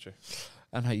football. That's true.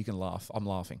 I know you can laugh. I'm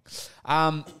laughing.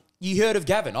 You heard of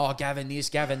Gavin. Oh, Gavin this,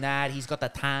 Gavin that. He's got the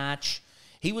touch.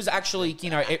 He was actually,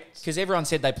 because everyone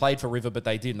said they played for River, but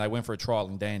they didn't. They went for a trial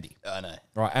in Dandy. I know.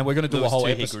 Right, and we're going to do a whole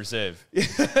episode. reserve. 2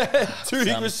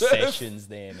 hit reserve. Sessions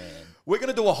there, man. We're going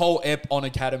to do a whole ep on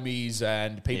academies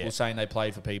and people saying they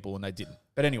played for people and they didn't.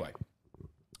 But anyway,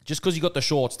 just because you got the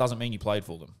shorts doesn't mean you played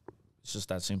for them. It's just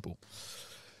that simple.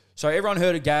 So everyone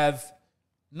heard of Gav.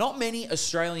 Not many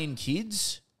Australian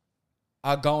kids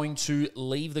are going to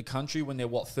leave the country when they're,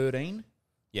 13?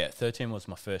 Yeah, 13 was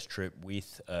my first trip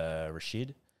with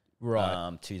Rashid.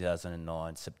 Right.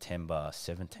 2009, September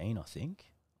 17, I think.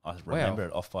 I remember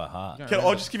it off by heart.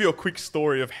 I'll just give you a quick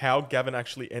story of how Gavin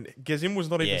actually ended. Gezim was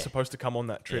not even supposed to come on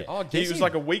that trip. Yeah. Oh, He was Gezim.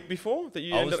 like a week before that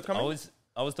you ended up coming.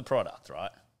 I was the product,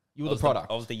 right? You were the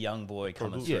product. I was the young boy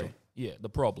coming Yeah, through. yeah, the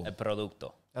problem. El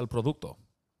producto. El producto.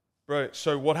 Bro,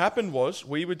 so what happened was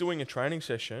we were doing a training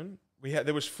session.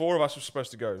 There was 4 of us who were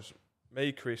supposed to go. It was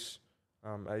me, Chris,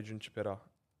 Adrian Chipetta,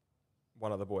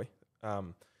 one other boy.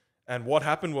 And what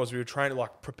happened was we were trying to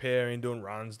like preparing, doing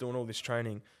runs, doing all this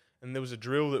training. And there was a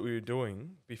drill that we were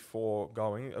doing before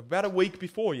going, about a week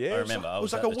before, yeah? I remember. I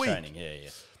was like at a the week. training. Yeah.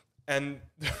 And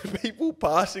people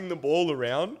passing the ball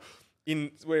around,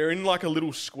 we're in like a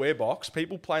little square box,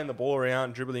 people playing the ball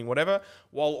around, dribbling, whatever,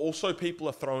 while also people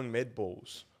are throwing med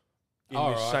balls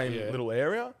in this same little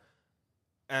area.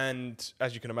 And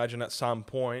as you can imagine, at some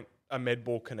point, a med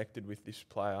ball connected with this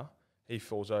player. He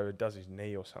falls over, does his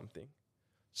knee or something.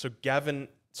 So Gavin,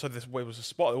 where was a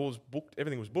spot, it was booked,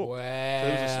 everything was booked. Wow. So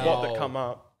there was a spot that come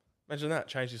up. Imagine that,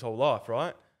 changed his whole life,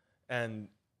 right? And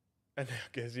I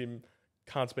guess him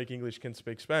can't speak English, can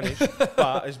speak Spanish,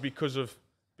 but it's because of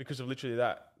literally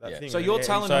that thing. So you're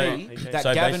telling me that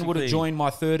Gavin would have joined my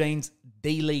 13's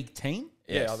D-League team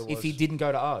if he didn't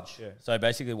go to Arj? Yeah. So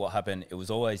basically what happened, it was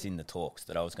always in the talks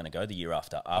that I was going to go the year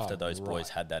after those boys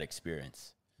had that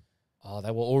experience. Oh,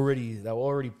 they were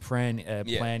already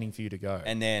planning for you to go.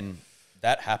 And then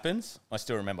that happens. I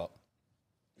still remember.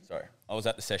 Sorry. I was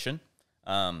at the session.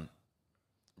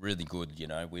 Really good,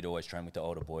 We'd always train with the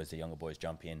older boys. The younger boys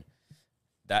jump in.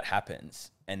 That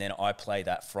happens. And then I play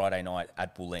that Friday night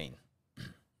at Bulleen.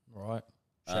 Right.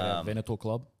 Shout out Venator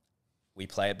Club. We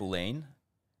play at Bulleen.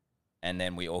 And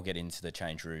then we all get into the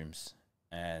change rooms.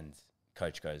 And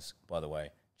coach goes, by the way,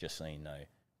 just so you know,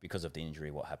 because of the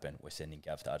injury, what happened, we're sending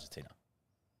Gav to Argentina.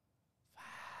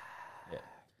 Yeah.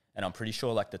 And I'm pretty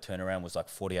sure like the turnaround was like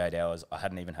 48 hours. I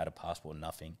hadn't even had a passport,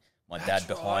 nothing. My dad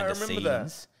behind the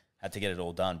scenes had to get it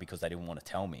all done because they didn't want to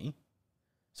tell me.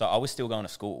 So I was still going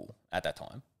to school at that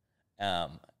time.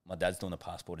 My dad's doing the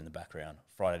passport in the background.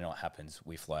 Friday night happens.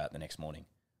 We fly out the next morning.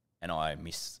 And I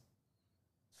miss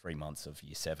 3 months of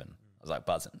year 7. I was like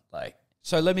buzzing.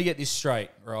 So let me get this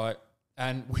straight, right?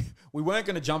 And we weren't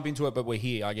going to jump into it, but we're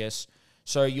here, I guess.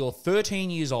 So you're 13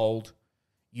 years old.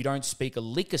 You don't speak a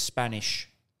lick of Spanish.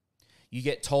 You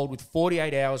get told with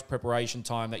 48 hours preparation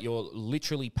time that you're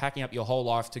literally packing up your whole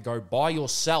life to go by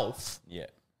yourself. Yeah.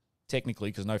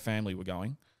 Technically, because no family were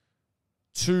going.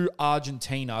 To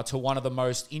Argentina, to one of the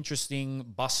most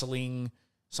interesting, bustling,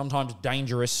 sometimes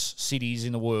dangerous cities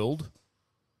in the world.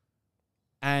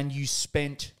 And you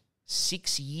spent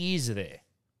 6 years there.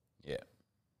 Yeah.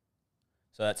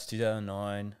 So that's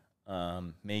 2009.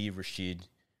 Me, Rashid,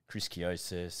 Chris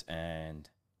Kiosis, and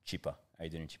Chippa,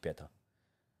 Adrian Chipeta.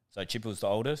 So Chippa was the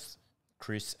oldest.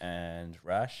 Chris and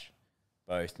Rash,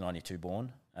 both 92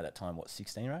 born. At that time,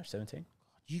 16, Rash? 17?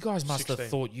 You guys must 16. have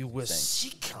thought you were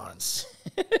 16. sick cunts.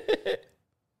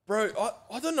 Bro,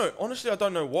 I don't know. Honestly, I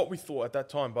don't know what we thought at that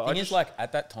time. But Thing is, like,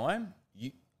 at that time,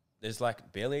 there's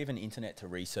like barely even internet to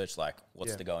research like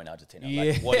what's to go in Argentina.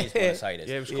 Yeah. Like, what is Buenos Aires?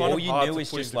 Yeah, it was kind All of you hard knew to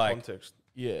is put just into like context.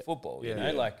 football, you Yeah.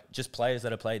 know, Yeah. like just players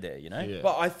that have played there, you know? Yeah.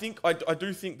 But I think I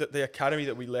do think that the academy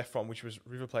that we left from, which was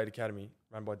River Plate Academy,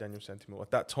 run by Daniel Santimil,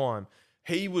 at that time,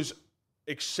 he was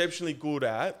exceptionally good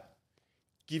at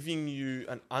giving you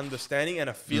an understanding and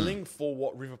a feeling for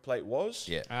what River Plate was,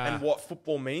 Yeah. and what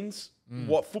football means,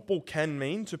 what football can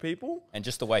mean to people, And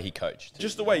just the way he coached.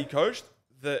 just the way he coached.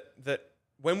 That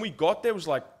when we got there was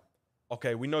like,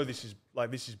 okay, we know this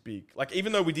is big. Like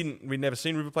even though we'd never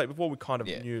seen River Plate before, we kind of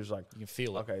knew it was like, You can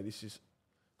feel it. okay, this is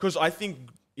because I think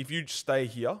if you stay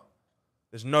here,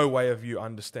 there's no way of you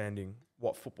understanding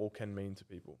what football can mean to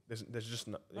people. There's just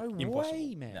impossible,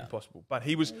 way, man. impossible. But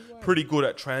he was pretty good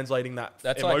at translating that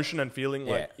emotion and feeling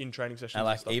like in training sessions. And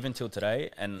like stuff. even till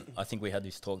today, and I think we had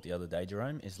this talk the other day,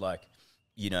 Jerome, is like,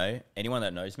 you know, anyone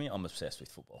that knows me, I'm obsessed with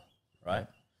football, right?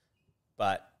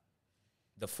 But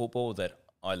the football that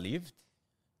I lived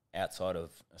outside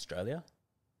of Australia,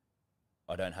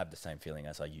 I don't have the same feeling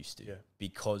as I used to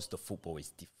because the football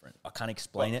is different. I can't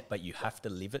explain it, but you have to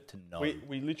live it to know.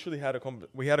 We literally had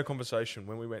a conversation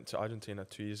when we went to Argentina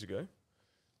 2 years ago,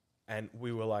 and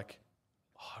we were like,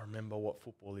 I remember what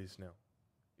football is now.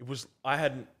 I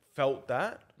hadn't felt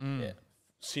that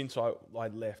since I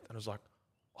left, and I was like,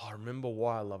 I remember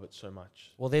why I love it so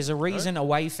much. Well, there's a reason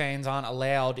away fans aren't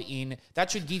allowed in.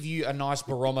 That should give you a nice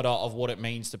barometer of what it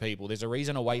means to people. There's a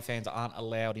reason away fans aren't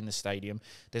allowed in the stadium.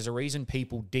 There's a reason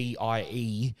people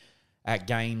DIE at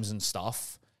games and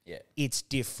stuff. Yeah. It's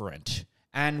different.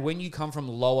 And when you come from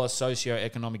lower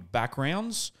socioeconomic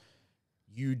backgrounds,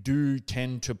 you do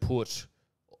tend to put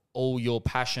all your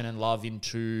passion and love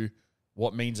into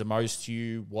what means the most to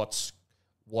you, what's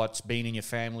been in your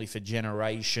family for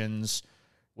generations.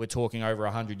 We're talking over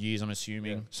 100 years, I'm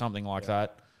assuming, something like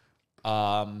that.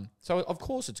 So, of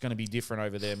course, it's going to be different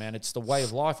over there, man. It's the way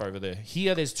of life over there.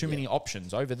 Here, there's too many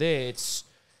options. Over there,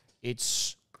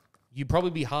 it's you'd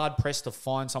probably be hard-pressed to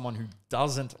find someone who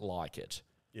doesn't like it.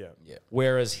 Yeah.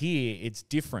 Whereas here, it's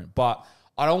different. But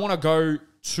I don't want to go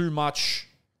too much.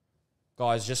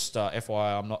 Guys, just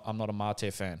FYI, I'm not a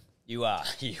Mate fan. You are.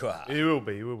 It will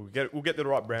be. We'll get the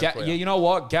right brand for you. Yeah, you know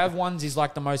what? Gav ones is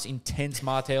like the most intense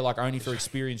mate, like only for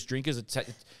experienced drinkers.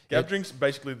 Gav drinks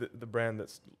basically the brand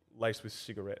that's laced with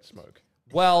cigarette smoke.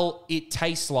 Well, it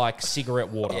tastes like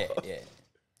cigarette water. Yeah.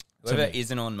 Whoever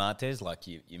isn't on Martes, like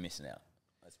you're missing out.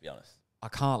 Let's be honest. I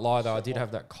can't lie though. I did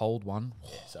have that cold one.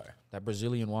 Yeah, sorry. That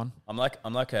Brazilian one. I'm like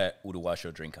a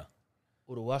Uruguayo drinker.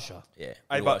 Uruguayo. Yeah.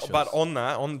 Hey, but on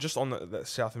that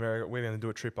South America, we're going to do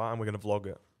a trip and we're going to vlog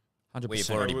it. 100%.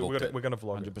 We've already booked it. We're going to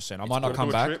vlog 100%. I might not come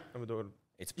back.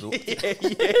 It's booked.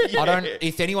 I don't.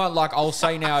 If anyone I'll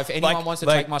say now, if anyone wants to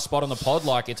take my spot on the pod,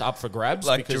 it's up for grabs.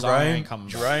 Like because I ain't Jerome,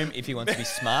 coming back. if he wants to be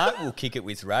smart, we'll kick it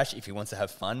with Rash. If he wants to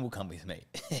have fun, we'll come with me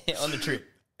on the trip.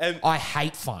 And I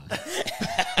hate fun.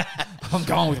 I'm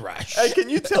going with Rash. hey, can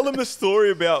you tell them the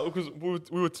story about, because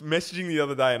we were messaging the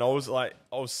other day and I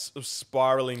was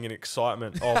spiraling in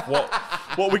excitement of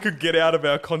what we could get out of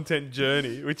our content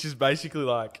journey, which is basically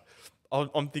like,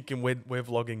 I'm thinking we're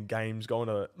vlogging games, going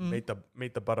to meet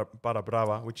the Barra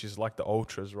Brava, which is like the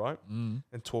ultras, right?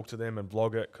 And talk to them and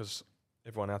vlog it, because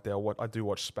everyone out there, I do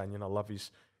watch Spanian. I love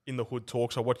his In the Hood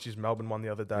talks. I watched his Melbourne one the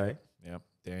other day. Yeah,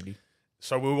 dandy.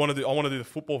 So I want to do the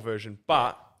football version,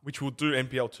 which we'll do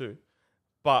NPL too.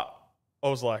 But I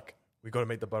was like, we got to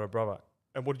meet the Barra Brava.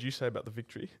 And what did you say about the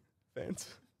Victory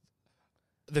fans?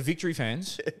 The Victory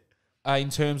fans, in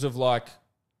terms of what?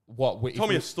 Tell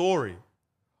me a story.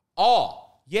 Oh,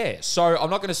 yeah. So I'm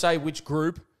not going to say which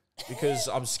group because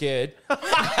I'm scared. But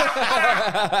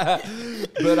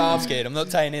I'm scared. I'm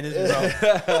not saying anything wrong.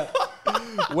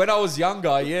 when I was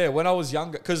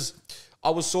younger, because I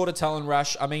was sort of telling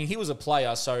Rash, I mean, he was a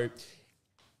player, so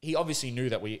he obviously knew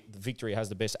that the Victory has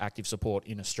the best active support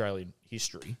in Australian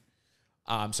history.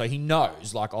 So he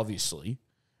knows, obviously.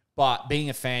 But being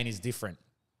a fan is different.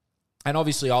 And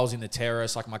obviously I was in the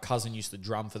Terrace. My cousin used to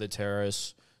drum for the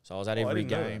Terrace. So I was at every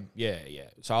game. Yeah.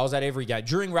 So I was at every game.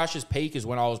 During Rash's peak is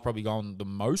when I was probably going the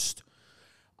most.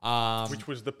 Which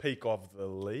was the peak of the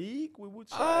league, we would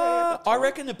say? I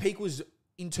reckon the peak was,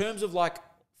 in terms of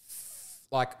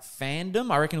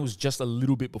fandom, I reckon it was just a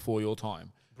little bit before your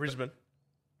time. Brisbane.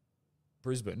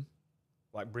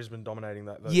 Like Brisbane dominating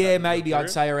that. Maybe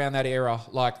I'd say around that era.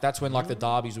 That's when the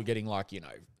derbies were getting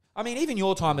I mean, even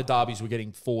your time, the derbies were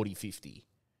getting 40, 50.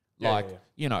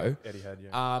 Eddie had,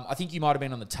 I think you might have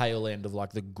been on the tail end of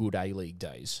the good A-League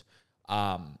days.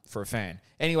 for a fan.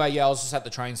 Anyway, I was just at the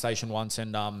train station once,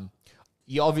 and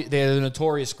they're a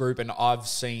notorious group, and I've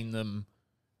seen them,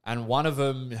 and one of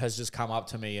them has just come up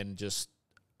to me and just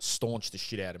staunched the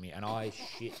shit out of me, and I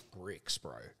shit bricks,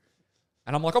 bro.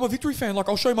 And I'm like, I'm a Victory fan. Like,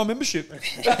 I'll show you my membership.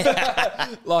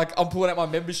 Like, I'm pulling out my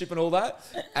membership and all that.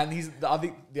 And I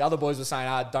think the other boys were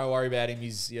saying, don't worry about him.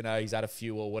 He's had a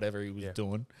few or whatever he was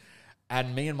doing.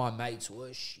 And me and my mates were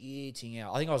shitting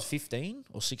out. I think I was 15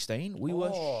 or 16. We were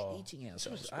shitting out.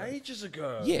 That was ages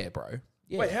ago. Yeah, bro.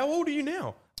 Yeah. Wait, how old are you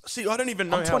now? See, I don't even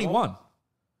know. I'm 21.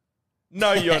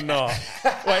 No, you're not.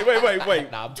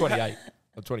 Wait. Nah, I'm 28.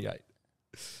 I'm 28.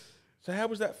 So how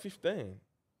was that 15?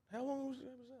 How long was that?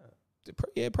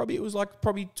 Yeah, probably it was like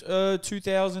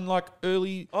 2000, like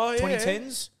early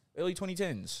 2010s. Early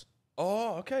 2010s.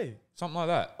 Oh, okay. Something like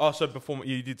that. Oh, so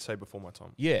you did say before my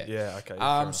time. Yeah. Yeah, okay.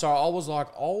 So I was like,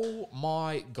 oh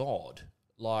my God.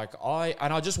 Like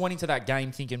I just went into that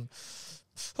game thinking,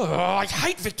 I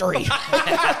hate Victory.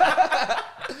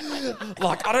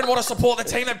 Like, I don't want to support the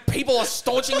team that people are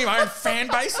staunching in my own fan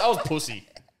base. I was pussy.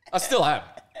 I still am.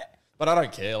 But I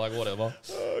don't care, like whatever.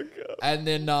 Oh God. And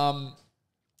then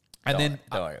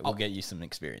don't worry, we'll get you some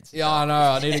experience. Yeah, I know.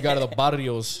 I need to go to the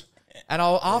barrios. And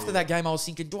after that game, I was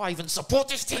thinking, do I even support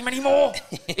this team anymore?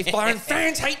 If my own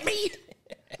fans hate me?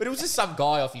 But it was just some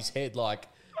guy off his head, like,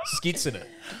 skitzing it.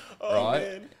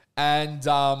 Right? Man.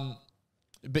 And,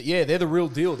 but yeah, they're the real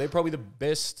deal. They're probably the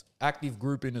best active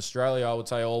group in Australia, I would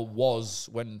say, or was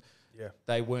when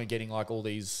they weren't getting, like, all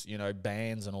these,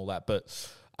 bans and all that. But,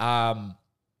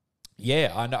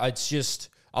 yeah, I know. It's just,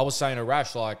 I was saying to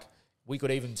Rash, like, we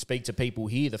could even speak to people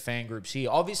here, the fan groups here.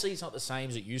 Obviously, it's not the same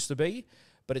as it used to be,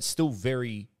 but it's still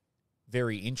very,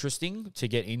 very interesting to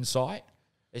get insight.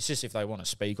 It's just if they want to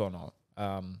speak or not.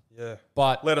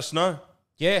 But let us know.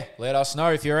 Yeah, let us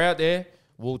know. If you're out there,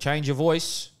 we'll change your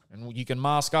voice, and you can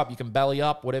mask up, you can belly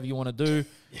up, whatever you want to do.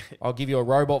 I'll give you a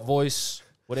robot voice,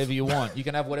 whatever you want. You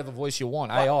can have whatever voice you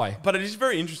want, AI. But it is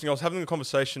very interesting. I was having a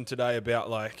conversation today about,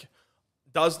 like,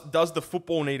 does the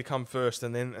football need to come first,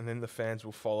 and then the fans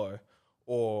will follow?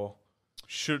 Or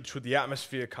should the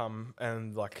atmosphere come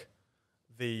and, like,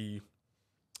 there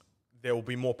will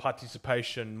be more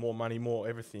participation, more money, more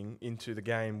everything into the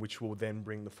game, which will then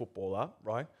bring the football up,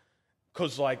 right?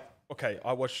 Because, like, okay,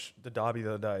 I watched the derby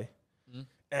the other day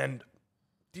and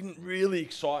didn't really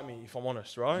excite me, if I'm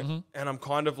honest, right? Mm-hmm. And I'm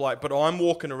kind of like, but I'm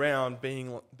walking around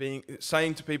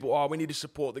saying to people, we need to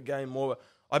support the game more.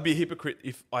 I'd be a hypocrite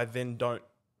if I then don't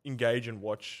engage and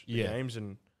watch the games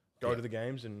and go to the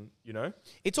games and,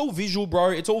 It's all visual, bro.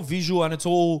 It's all visual, and it's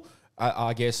all,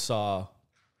 I guess,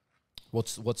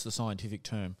 what's the scientific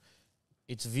term?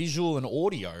 It's visual and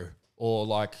audio, or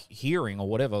like hearing, or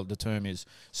whatever the term is.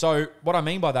 So what I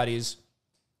mean by that is,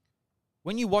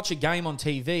 when you watch a game on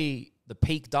TV, the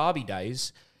peak derby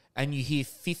days, and you hear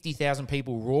 50,000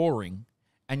 people roaring,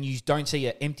 and you don't see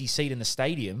an empty seat in the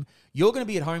stadium, you're going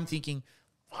to be at home thinking,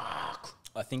 fuck,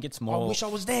 I think it's more... I wish I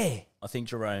was there. I think,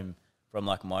 Jerome, from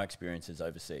like my experiences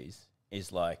overseas,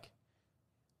 is like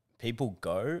people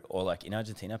go, or like in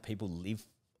Argentina, people live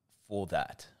for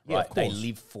that. Yeah, right? of They course.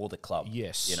 live for the club.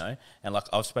 Yes. And like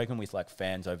I've spoken with like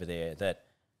fans over there that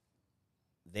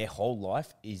their whole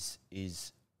life is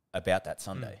about that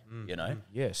Sunday,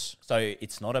 Yes. So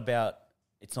it's not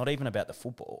even about the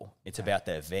football. It's about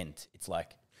the event. It's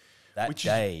like that Which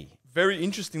day. Is very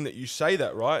interesting that you say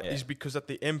that, right? Yeah. Is because at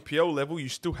the MPL level, you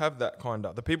still have that kind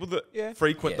of... The people that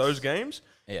frequent those games,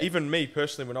 even me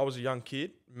personally, when I was a young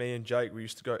kid, me and Jake, we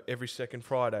used to go every second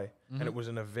Friday, and it was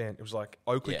an event. It was like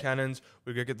Oakley Cannons,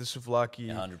 we'd go get the Souvlaki,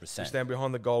 100%. we stand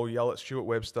behind the goal, yell at Stuart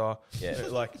Webster. Yeah.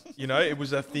 Like, it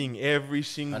was a thing every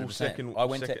single 100%. second I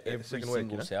went to every second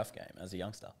single week, South game as a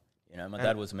youngster. My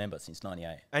dad was a member since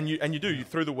 98. And you do,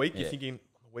 through the week, you're thinking,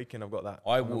 on the weekend I've got that.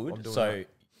 I would. So,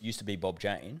 used to be Bob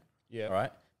Jane. Yeah.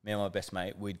 Right? Me and my best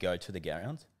mate, we'd go to the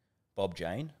ground, Bob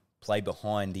Jane, play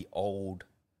behind the old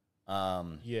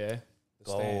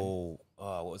goal.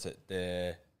 What was it?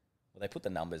 They put the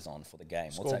numbers on for the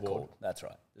game. What's that called? That's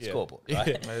right. The scoreboard,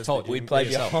 right? We'd play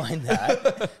behind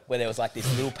that, where there was like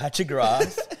this little patch of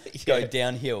grass, go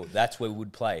downhill. That's where we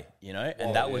would play,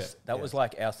 and that was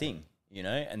like our thing,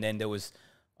 And then there was,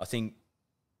 I think,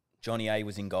 Johnny A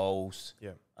was in goals.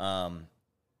 Yeah.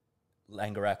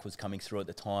 Langarak was coming through at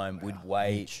the time. We'd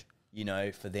wait,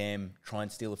 for them, try and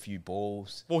steal a few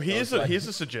balls. Well, here's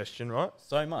a suggestion, right?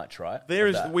 So much, right?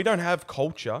 We don't have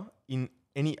culture in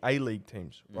any A-League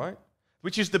teams, right?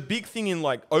 Which is the big thing in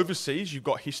like overseas. You've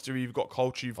got history, you've got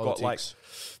culture, you've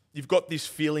got this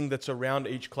feeling that's around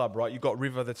each club, right? You've got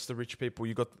River, that's the rich people.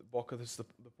 You've got Boca, that's the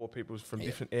poor people from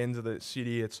different ends of the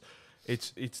city. It's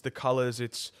the colours.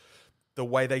 the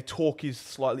way they talk is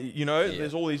slightly,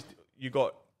 there's all these, you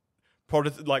got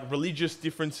like religious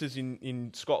differences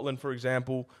in Scotland, for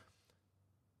example.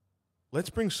 Let's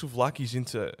bring Souvlakis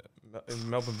into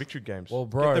Melbourne Victory games. Well,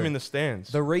 bro, get them in the stands.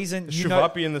 The reason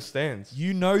Shuvapi in the stands.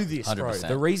 You know this, 100%. Bro.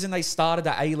 The reason they started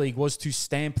the A-League was to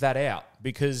stamp that out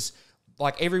because,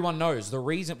 like everyone knows, the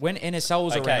reason when NSL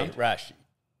was around. Okay, Rash,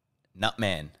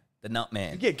 Nutman, the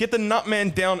Nutman. Yeah, get the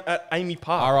Nutman down at Amy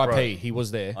Park. R.I.P. He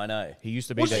was there. I know. He used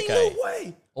to be Was there. he? No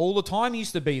way. All the time he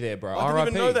used to be there, bro. I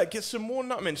didn't even know that. Get some more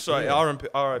Nutmen. Sorry,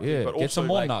 R.I.P. Yeah, but get also some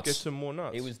more nuts. Get some more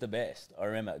nuts. He was the best. I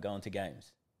remember going to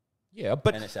games. Yeah,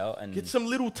 but NSL and get some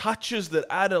little touches that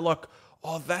add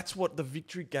that's what the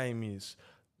Victory game is.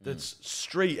 That's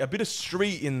a bit of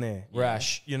street in there.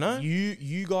 Rash,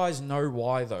 You guys know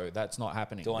why though that's not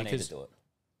happening. Do I need to do it?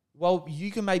 Well,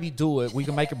 you can maybe do it. We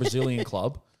can make a Brazilian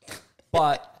club,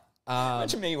 but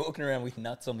imagine me walking around with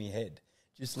nuts on my head,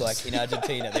 just like in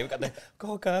Argentina. They've got the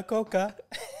coca.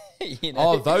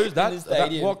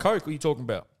 What Coke are you talking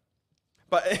about?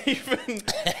 But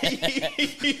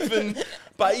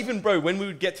even bro, when we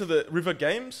would get to the river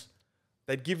games,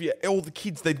 they'd give you all the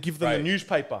kids. They'd give them the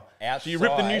newspaper. Outside, so you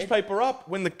rip the newspaper up.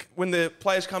 When the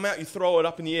players come out, you throw it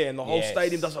up in the air, and the whole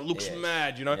stadium does it. Looks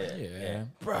mad, Yeah.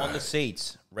 Bro. On the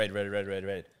seats, red,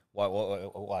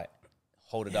 white.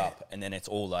 Hold it up, and then it's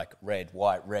all like red,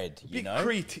 white, red. Big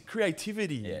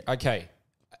creativity. Yeah. Okay.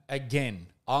 Again,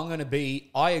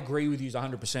 I agree with you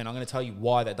 100%. I'm going to tell you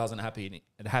why that doesn't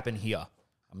happen here.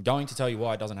 I'm going to tell you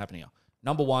why it doesn't happen here.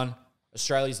 Number one,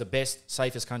 Australia is the best,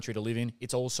 safest country to live in.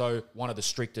 It's also one of the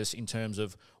strictest in terms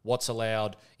of what's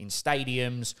allowed in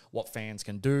stadiums, what fans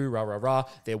can do,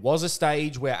 There was a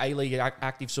stage where A-League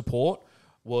active support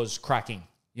was cracking.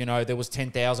 There was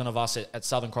 10,000 of us at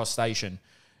Southern Cross Station.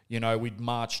 We'd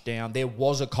march down. There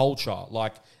was a culture.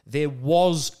 Like, there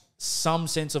was some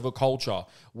sense of a culture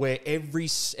where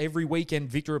every weekend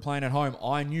Victory were playing at home,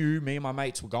 I knew me and my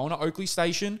mates were going to Oakley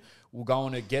Station, we're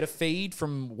going to get a feed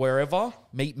from wherever,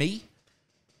 meet me,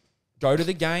 go to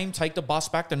the game, take the bus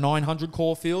back to 900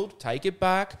 Caulfield, take it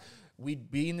back.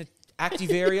 We'd be in the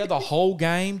active area the whole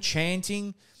game,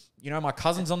 chanting. My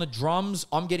cousin's on the drums.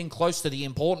 I'm getting close to the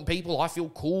important people. I feel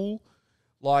cool.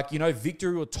 Like,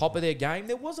 Victory were top of their game.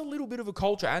 There was a little bit of a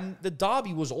culture, and the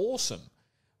derby was awesome.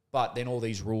 But then all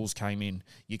these rules came in.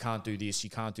 You can't do this. You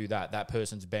can't do that. That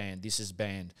person's banned. This is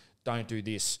banned. Don't do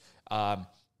this. That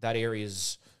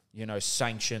area's,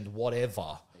 sanctioned,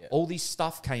 whatever. Yeah. All this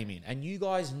stuff came in. And you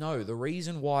guys know the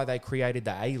reason why they created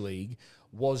the A-League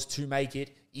was to make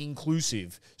it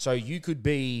inclusive. So you could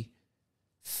be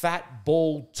fat,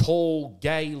 bald, tall,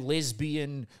 gay,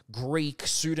 lesbian, Greek,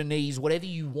 Sudanese, whatever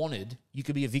you wanted, you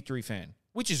could be a Victory fan,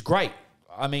 which is great.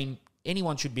 I mean,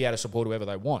 anyone should be able to support whoever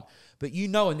they want. But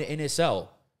in the NSL,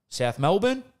 South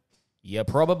Melbourne, you're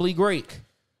probably Greek.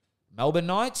 Melbourne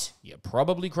Knights, you're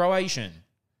probably Croatian.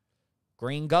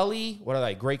 Green Gully, what are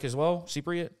they, Greek as well?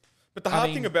 Cypriot? But the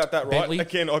hard thing about that, right? Bentley?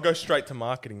 Again, I'll go straight to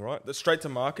marketing, right? The straight to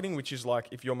marketing, which is like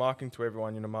if you're marketing to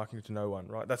everyone, you're marketing to no one,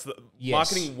 right? That's the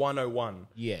marketing 101.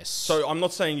 Yes. So I'm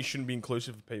not saying you shouldn't be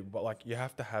inclusive of people, but like you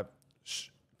have to have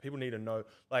people need to know.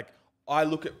 Like I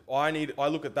look at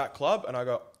that club and I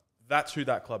go, that's who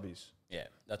that club is. Yeah,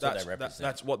 that's what they represent.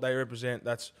 That's what they represent.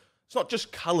 It's not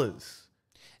just colours.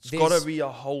 It's got to be a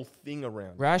whole thing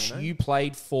around. Rash, you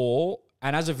played for,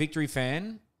 and as a Victory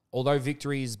fan, although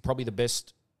Victory is probably the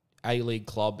best A-League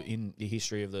club in the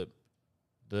history of the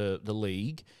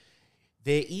league,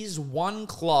 there is one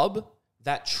club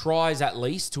that tries at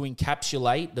least to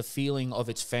encapsulate the feeling of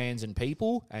its fans and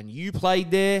people, and you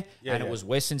played there, it was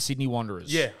Western Sydney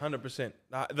Wanderers. Yeah, 100%.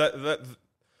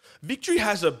 Victory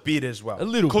has a bit as well. A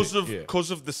little bit, because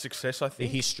of the success, I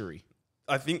think. The history.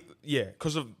 I think,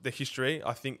 because of the history,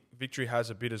 I think Victory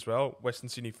has a bit as well. Western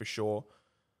Sydney for sure.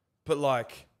 But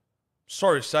like,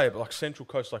 sorry to say, but like Central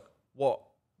Coast, like what?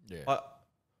 Yeah.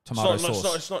 Tomato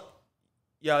sauce.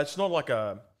 It's not like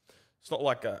I'm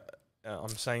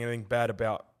saying anything bad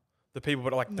about the people,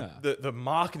 but like the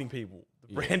marketing people,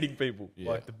 the branding people,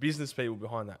 like the business people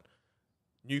behind that.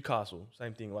 Newcastle,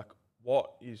 same thing. Like,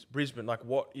 what is Brisbane? Like,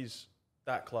 what is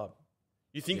that club?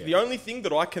 You think the only thing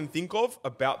that I can think of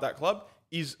about that club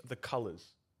is the colours.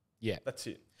 Yeah. That's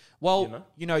it. Well,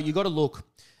 you got to look.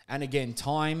 And again,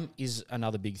 time is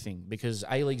another big thing because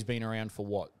A-League's been around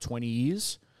for 20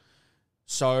 years?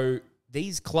 So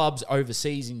these clubs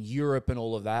overseas in Europe and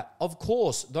all of that, of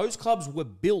course, those clubs were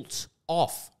built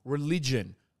off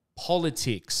religion,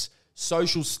 politics,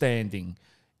 social standing,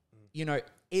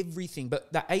 everything.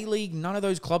 But the A-League, none of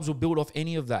those clubs were built off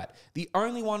any of that. The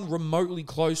only one remotely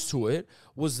close to it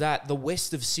was that the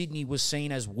west of Sydney was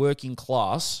seen as working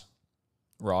class,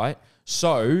 right?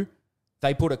 So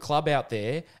they put a club out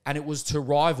there, and it was to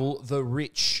rival the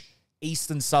rich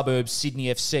eastern suburbs Sydney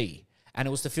FC. And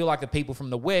it was to feel like the people from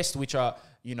the West, which are,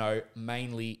 you know,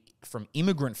 mainly from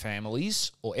immigrant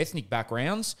families or ethnic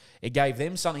backgrounds, it gave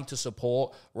them something to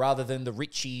support rather than the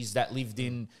richies that lived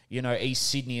in, you know, East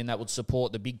Sydney and that would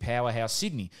support the big powerhouse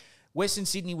Sydney. Western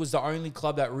Sydney was the only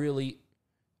club that really,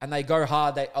 and they go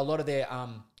hard. A lot of their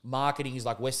marketing is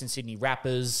like Western Sydney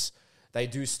rappers. They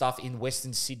do stuff in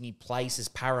Western Sydney places,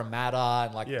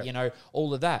 Parramatta, and you know,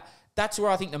 all of that. That's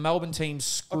where I think the Melbourne team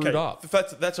screwed up.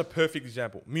 That's a perfect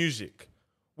example. Music.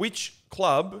 Which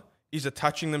club is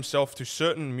attaching themselves to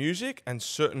certain music and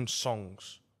certain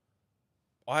songs?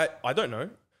 I don't know.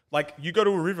 Like, you go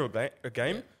to a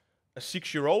game, a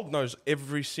 6-year-old knows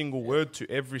every single word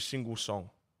to every single song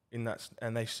in that,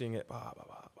 and they sing it.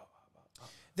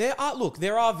 There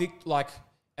are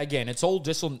again, it's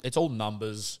all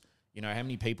numbers. You know, how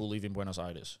many people live in Buenos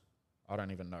Aires? I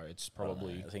don't even know. It's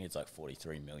probably... I think it's like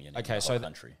 43 million in the whole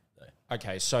country.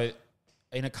 Okay, so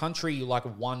in a country like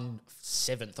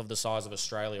 1/7 of the size of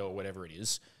Australia or whatever it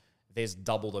is, there's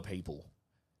double the people.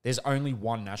 There's only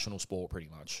one national sport pretty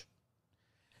much.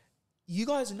 You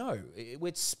guys know,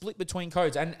 it's split between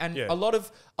codes. And a lot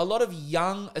of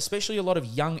young, especially a lot of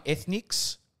young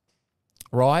ethnics,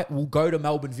 right, will go to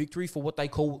Melbourne Victory for what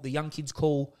the young kids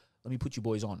call, let me put you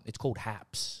boys on, it's called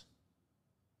haps.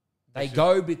 They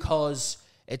go because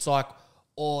it's like,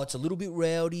 oh, it's a little bit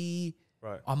rowdy.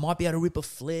 Right. I might be able to rip a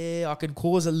flare. I can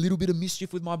cause a little bit of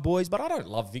mischief with my boys, but I don't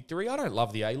love Victory. I don't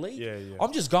love the A-League. Yeah.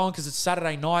 I'm just going because it's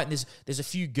Saturday night and there's a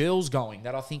few girls going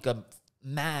that I think are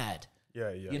mad.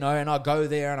 Yeah. You know, and I go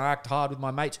there and I act hard with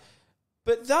my mates.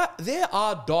 But there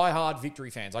are diehard Victory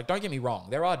fans. Like, don't get me wrong.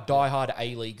 There are diehard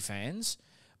A-League fans.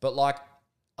 But, like,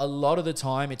 a lot of the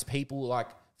time it's people, like,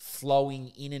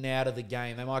 flowing in and out of the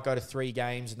game. They might go to 3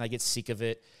 games and they get sick of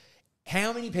it.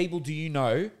 How many people do you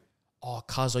know? Oh,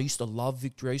 cuz I used to love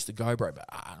Victory. I used to go, bro, but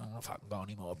I don't know if I can go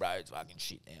anymore, bro. It's fucking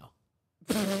shit now.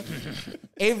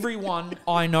 Everyone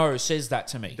I know says that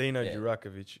to me. Dino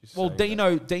Durakovic is well,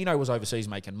 Dino was overseas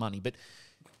making money, but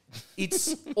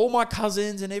it's all my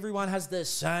cousins and everyone has the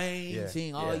same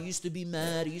thing. Oh, I used to be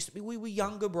mad. We were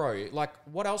younger, bro. Like,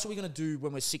 what else are we going to do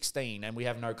when we're 16 and we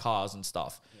have no cars and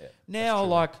stuff? Yeah, now,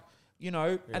 like, you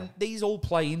know, and these all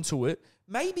play into it.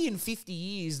 Maybe in 50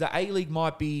 years, the A-League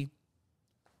might be,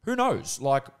 who knows?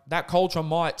 Like, that culture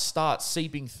might start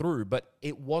seeping through, but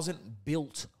it wasn't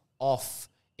built off.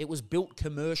 It was built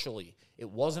commercially. It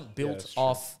wasn't built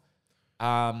off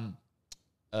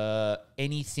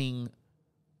anything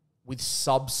with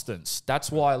substance.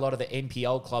 That's why a lot of the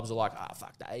NPL clubs are like,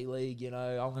 fuck the A-League, you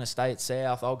know, I'm going to stay at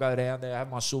South. I'll go down there, have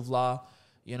my suvla,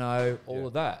 you know, all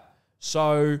of that.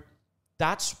 So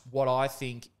that's what I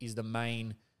think is the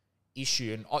main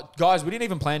issue. And guys, we didn't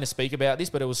even plan to speak about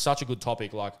this, but it was such a good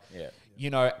topic. Like,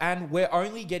 you know, and we're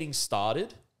only getting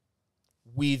started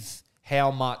with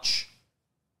how much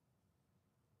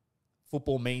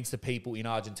football means to people in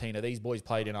Argentina. These boys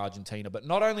played in Argentina, but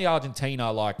not only Argentina,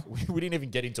 like, we didn't even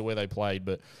get into where they played,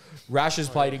 but Rash has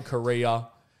played in Korea.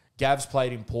 Gav's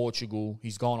played in Portugal.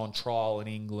 He's gone on trial in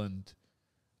England.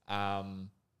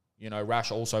 You know,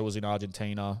 Rash also was in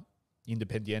Argentina,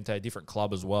 Independiente, a different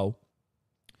club as well.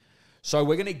 So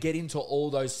we're going to get into all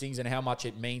those things and how much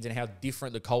it means and how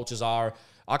different the cultures are.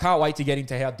 I can't wait to get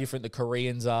into how different the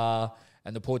Koreans are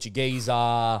and the Portuguese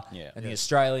are and the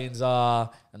Australians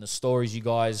are and the stories you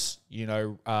guys, you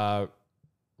know,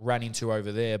 ran into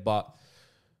over there. But,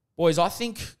 boys, I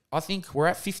think we're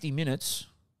at 50 minutes.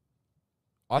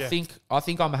 I think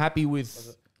I'm happy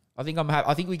with... I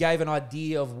think we gave an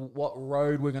idea of what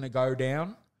road we're going to go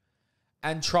down.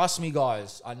 And trust me,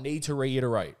 guys, I need to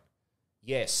reiterate.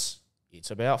 Yes, it's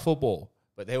about football.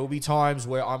 But there will be times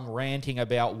where I'm ranting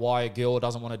about why a girl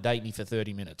doesn't want to date me for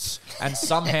 30 minutes. And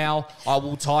somehow I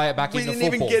will tie it back into football. We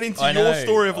didn't even get into your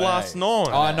story of last night.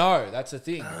 I know. That's the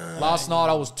thing. Last night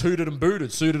I was suited and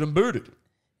booted.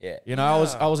 Yeah. You know,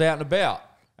 I was out and about.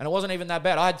 And it wasn't even that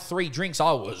bad. I had 3 drinks.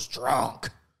 I was drunk.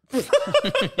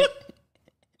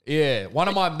 Yeah. One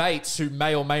of my mates who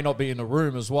may or may not be in the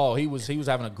room as well, he was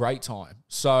having a great time.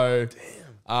 So,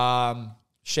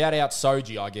 shout out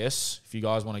Soji, I guess, if you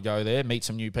guys want to go there, meet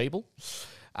some new people.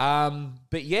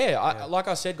 But yeah, like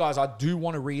I said, guys, I do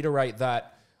want to reiterate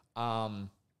that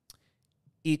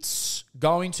it's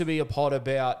going to be a pod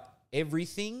about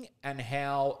everything and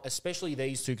how, especially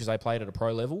these two, because they played at a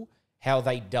pro level, how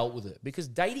they dealt with it. Because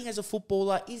dating as a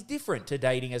footballer is different to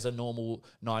dating as a normal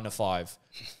 9 to 5.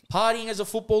 Partying as a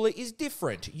footballer is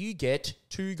different. You get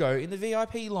to go in the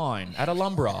VIP line at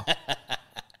Alhambra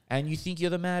and you think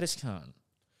you're the maddest cunt.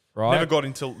 Right?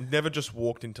 Never just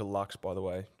walked into Lux, by the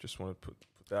way. Just want to put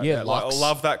about Yeah, that. Like, I Lux.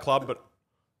 love that club, but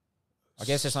I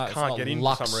guess it's not. can't get in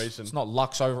Lux, for some reason. It's not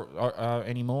Lux over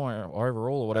anymore, or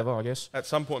overall, or whatever. I guess. At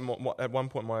some point, at one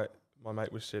point, my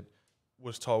mate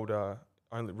was told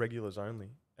only regulars only,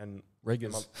 and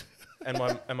Regulars. and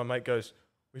my mate goes,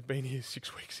 "We've been here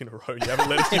 6 weeks in a row. You haven't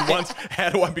let us in once. How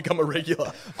do I become a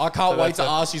regular?" I can't wait to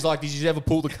ask. She's like, "Did you ever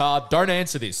pull the card?" Don't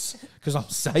answer this because I'm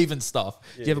saving stuff.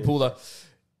 Did you ever pull the?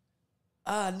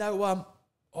 No.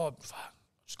 Oh, fuck.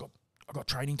 I got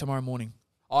training tomorrow morning.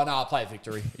 Oh no, I play at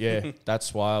Victory. Yeah,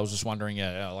 that's why I was just wondering.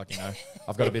 Yeah, like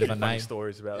I've got a bit of a Funny name.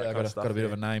 stories about that I kind of stuff. got a bit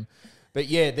of a name. But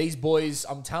yeah, these boys,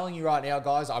 I'm telling you right now,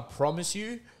 guys, I promise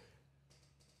you,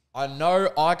 I know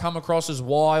I come across as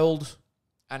wild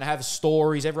and have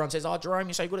stories. Everyone says, "Oh, Jerome,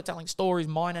 you're so good at telling stories."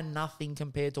 Mine are nothing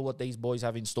compared to what these boys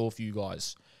have in store for you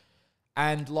guys.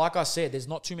 And like I said, there's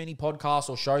not too many podcasts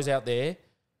or shows out there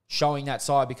showing that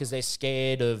side because they're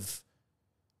scared of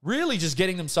really just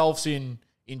getting themselves in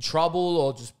trouble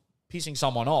or just pissing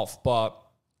someone off. But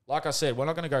like I said, we're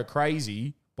not going to go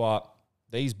crazy, but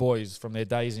these boys from their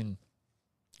days in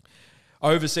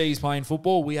overseas playing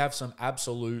football, we have some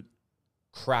absolute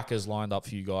crackers lined up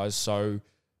for you guys. So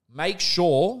make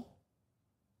sure,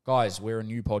 guys, we're a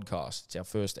new podcast. It's our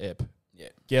first ep. Yeah.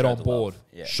 Get on board.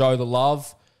 Yeah. Show the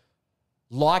love.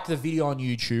 Like the video on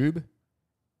YouTube.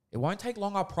 It won't take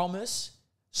long, I promise.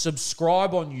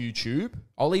 Subscribe on YouTube.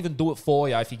 I'll even do it for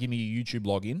you if you give me your YouTube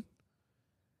login.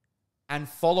 And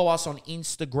follow us on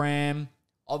Instagram.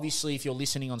 Obviously, if you're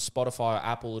listening on Spotify or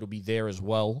Apple, it'll be there as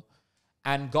well.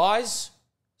 And guys,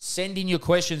 send in your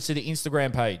questions to the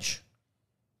Instagram page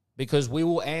because we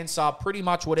will answer pretty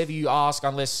much whatever you ask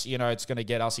unless, it's going to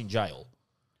get us in jail.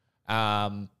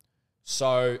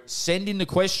 So send in the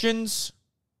questions.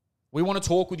 We want to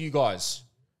talk with you guys.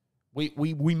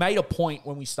 We made a point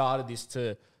when we started this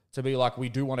to be like, we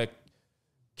do want to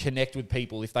connect with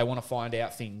people if they want to find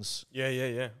out things.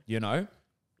 Yeah.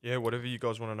 Yeah, whatever you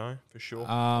guys want to know, for sure.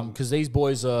 Because these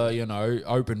boys are,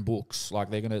 open books. Like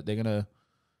they're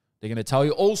gonna tell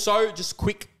you. Also, just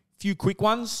few quick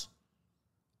ones.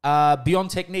 Beyond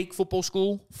Technique Football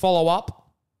School, follow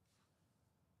up.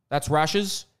 That's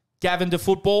Rash's. Gavin to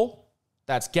Football.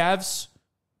 That's Gav's.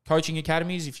 Coaching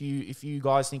academies, if you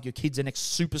guys think your kid's the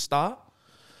next superstar.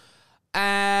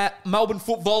 Melbourne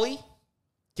Footvolley,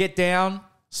 get down,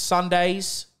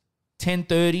 Sundays,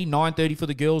 10:30, 9:30 for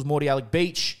the girls, Mordialloc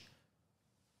Beach.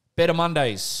 Better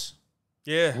Mondays.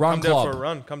 Yeah, Run come down club. for a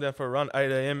run. Come down for a run,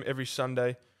 8 a.m. every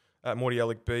Sunday at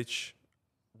Mordialloc Beach.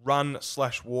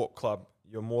 Run/walk club.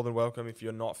 You're more than welcome if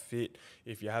you're not fit.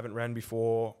 If you haven't ran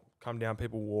before, come down,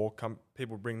 people walk.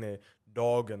 People bring their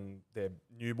dog and their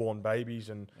newborn babies,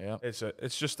 and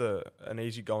it's just an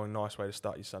easygoing, nice way to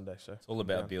start your Sunday. So it's all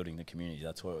about building the community.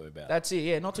 That's what we're about. That's it.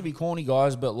 Yeah, not to be corny,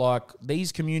 guys, but like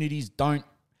these communities don't.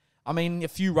 I mean, a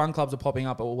few run clubs are popping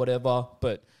up or whatever,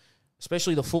 but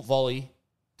especially the Footvolley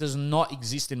does not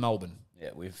exist in Melbourne. Yeah,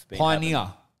 we've been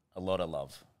Pioneer. A lot of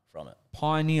love from it.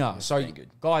 Pioneer. It's So, been good.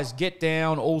 guys, get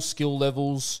down, all skill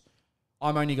levels.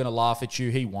 I'm only going to laugh at you.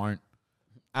 He won't.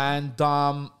 And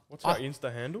what's our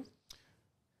Insta handle?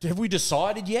 have we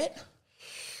decided yet?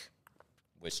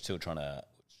 We're still trying to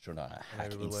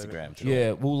hack we'll leave Instagram.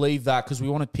 Yeah, we'll leave that because we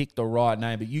want to pick the right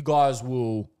name, but you guys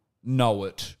will know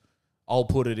it. I'll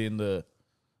put it in the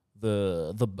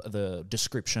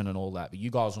description and all that, but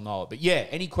you guys will know it. But yeah,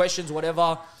 any questions,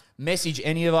 whatever, message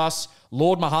any of us.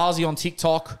 Lord Mahazi on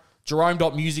TikTok,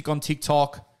 Jerome.music on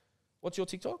TikTok. What's your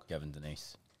TikTok? Gavin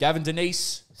Denise. Gavin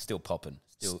Denise. Still popping.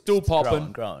 Still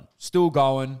popping. Growing. Still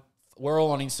going. We're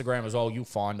all on Instagram as well. You'll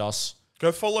find us.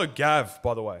 Go follow Gav,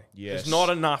 by the way. Yes. There's not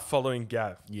enough following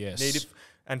Gav. Yes.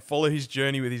 And follow his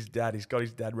journey with his dad. He's got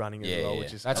his dad running as well, Yeah.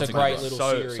 which is That's a great absolutely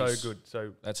little so series. good.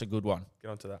 So That's a good one.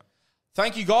 get onto that.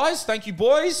 Thank you, guys. Thank you,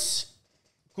 boys.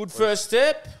 Good first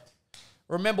step.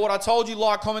 Remember what I told you.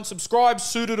 Like, comment, subscribe.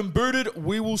 Suited and booted.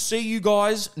 We will see you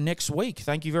guys next week.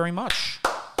 Thank you very much.